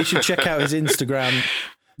everybody should check out his Instagram,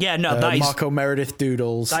 Yeah, no, that is Marco Meredith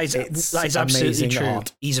Doodles. that is It's absolutely amazing true.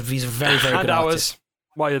 art. He's a very, very And good ours, artist.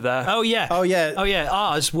 while you're there. Oh yeah. Oh, yeah. Oh yeah,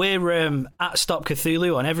 ours. We're at Stop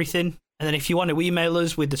Cthulhu on everything. And then if you want to email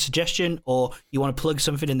us with the suggestion or you want to plug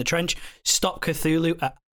something in the trench,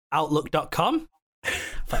 stopcthulhu@outlook.com.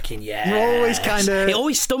 Fucking yeah. You're always kind of... It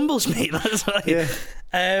always stumbles me. That's why.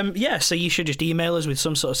 Yeah. So you should just email us with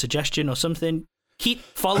some sort of suggestion or something. Keep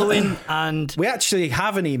following and... We actually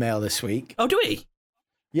have an email this week. Oh, do we?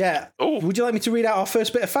 Yeah. Oh. Would you like me to read out our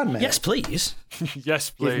first bit of fan mail? Yes, please.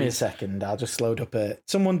 Yes, Give me a please. second. I'll just load up a...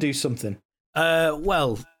 Someone do something.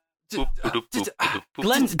 Well,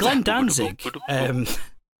 Glenn Danzig. I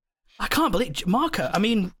can't believe... Marco, I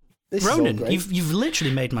mean, This is all Ronan, great. you've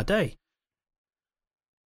literally made my day.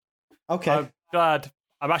 Okay. I'm glad.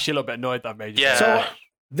 I'm actually a little bit annoyed that I made you. Yeah. So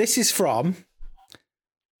this is from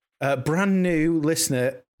a brand new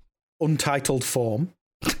listener, Untitled Form.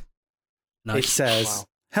 Nice. It says, Wow.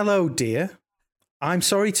 "Hello, dear. I'm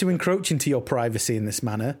sorry to encroach into your privacy in this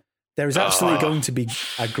manner. There is absolutely going to be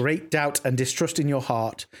a great doubt and distrust in your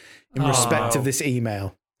heart in respect of this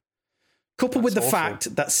email. Coupled with the That's awful.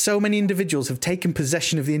 fact that so many individuals have taken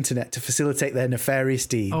possession of the internet to facilitate their nefarious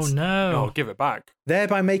deeds, Oh no. No, give it back.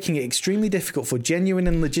 thereby making it extremely difficult for genuine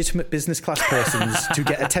and legitimate business class persons to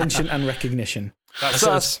get attention and recognition. That's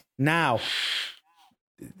us. Now,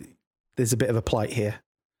 there's a bit of a plight here.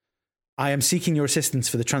 I am seeking your assistance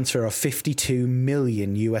for the transfer of $52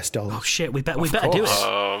 million Oh shit, we better do course. it.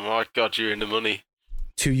 Oh my god, you're in the money.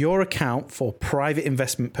 to your account for private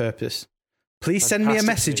investment purpose. Please send me a Fantastic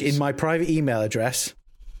message news. in my private email address.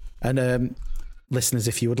 And listeners,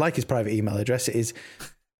 if you would like his private email address, it is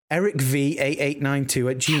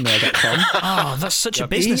ericv8892@gmail.com. Oh, that's such a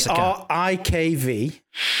business account.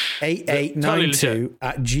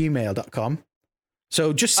 erikv8892@gmail.com.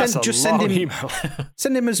 So just send That's a just send long him email.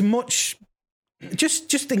 send him as much.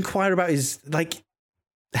 Just inquire about his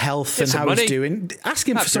health Get and some how money. he's doing. Ask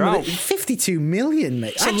him for Help some you of out. it. 52 million,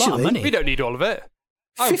 mate. It's a lot of money. We don't need all of it.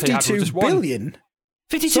 I would say have 52 just one. billion.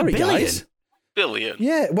 52 Sorry, billion. guys. Billion.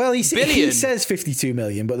 Yeah, well, he Billion. says 52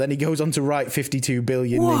 million, but then he goes on to write 52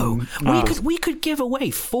 billion. Whoa. in We could give away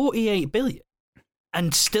 48 billion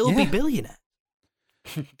and still be Yeah. billionaire.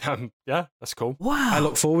 Yeah, that's cool. Wow. I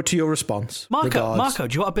look forward to your response. Marco, Regards, do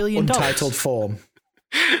you want $1 billion? Untitled Form.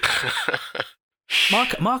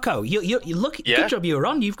 Marco, you look. Yeah? Good job you were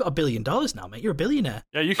on. You've got $1 billion now, mate. You're a billionaire.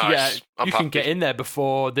 Yeah, you can Nice. I'm can happy. get in there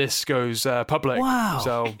before this goes public. Wow.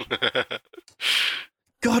 So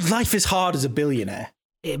God, life is hard as a billionaire.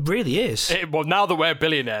 It really is. well, now that we're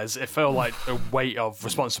billionaires, it felt like the weight of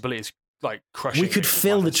responsibility is like crushing. We could me, to be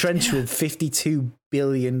fill the honest. trench with $52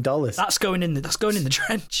 billion. That's going in the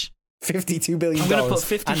trench. $52 billion. I'm gonna put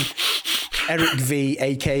 50 And Eric V,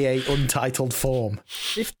 a.k.a. Untitled Form.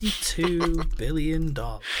 $52 billion.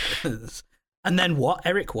 And then what?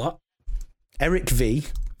 Eric what? Eric V.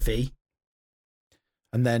 V.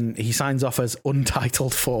 And then he signs off as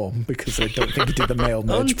Untitled Form because I don't think he did the mail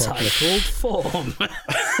merge properly. Untitled form.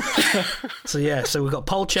 So we've got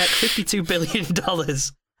Paul Check, $52 billion,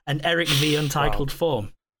 and Eric V. Untitled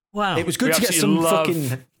form. Wow. It was good We to get absolutely some love-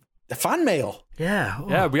 fucking fan mail. Yeah. Oh.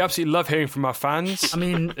 Yeah, we absolutely love hearing from our fans. I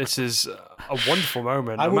mean, This is a wonderful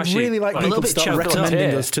moment. I I'm would actually, really like I'm a little people to bit start choked up recommending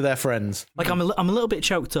here. us to their friends. like I'm a little bit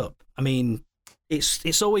choked up. I mean,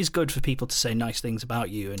 it's always good for people to say nice things about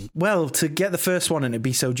you. And well, to get the first one and it'd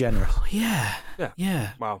be so generous. Yeah.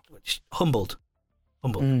 Wow. Humbled.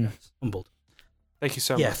 Humbled. Thank you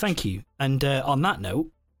so much. Yeah, thank you. And on that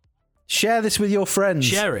note, share this with your friends.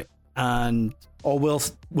 Share it, or we'll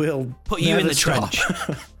put you in the trench.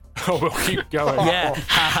 Oh, we'll keep going. Yeah,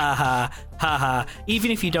 ha ha ha ha ha.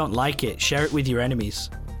 Even if you don't like it, share it with your enemies.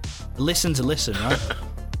 Listen, right?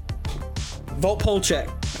 Vote poll check.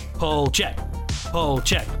 Poll check. I'm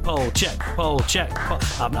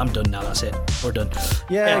done now. That's it. We're done.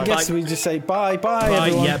 Yeah, I guess we just say bye,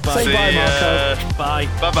 everyone. Yeah, bye. Say bye, Marco. Bye.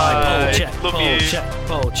 Bye. Poll check. Love you.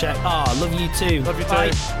 Poll check. Ah, love you too. Love you too.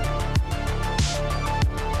 Bye.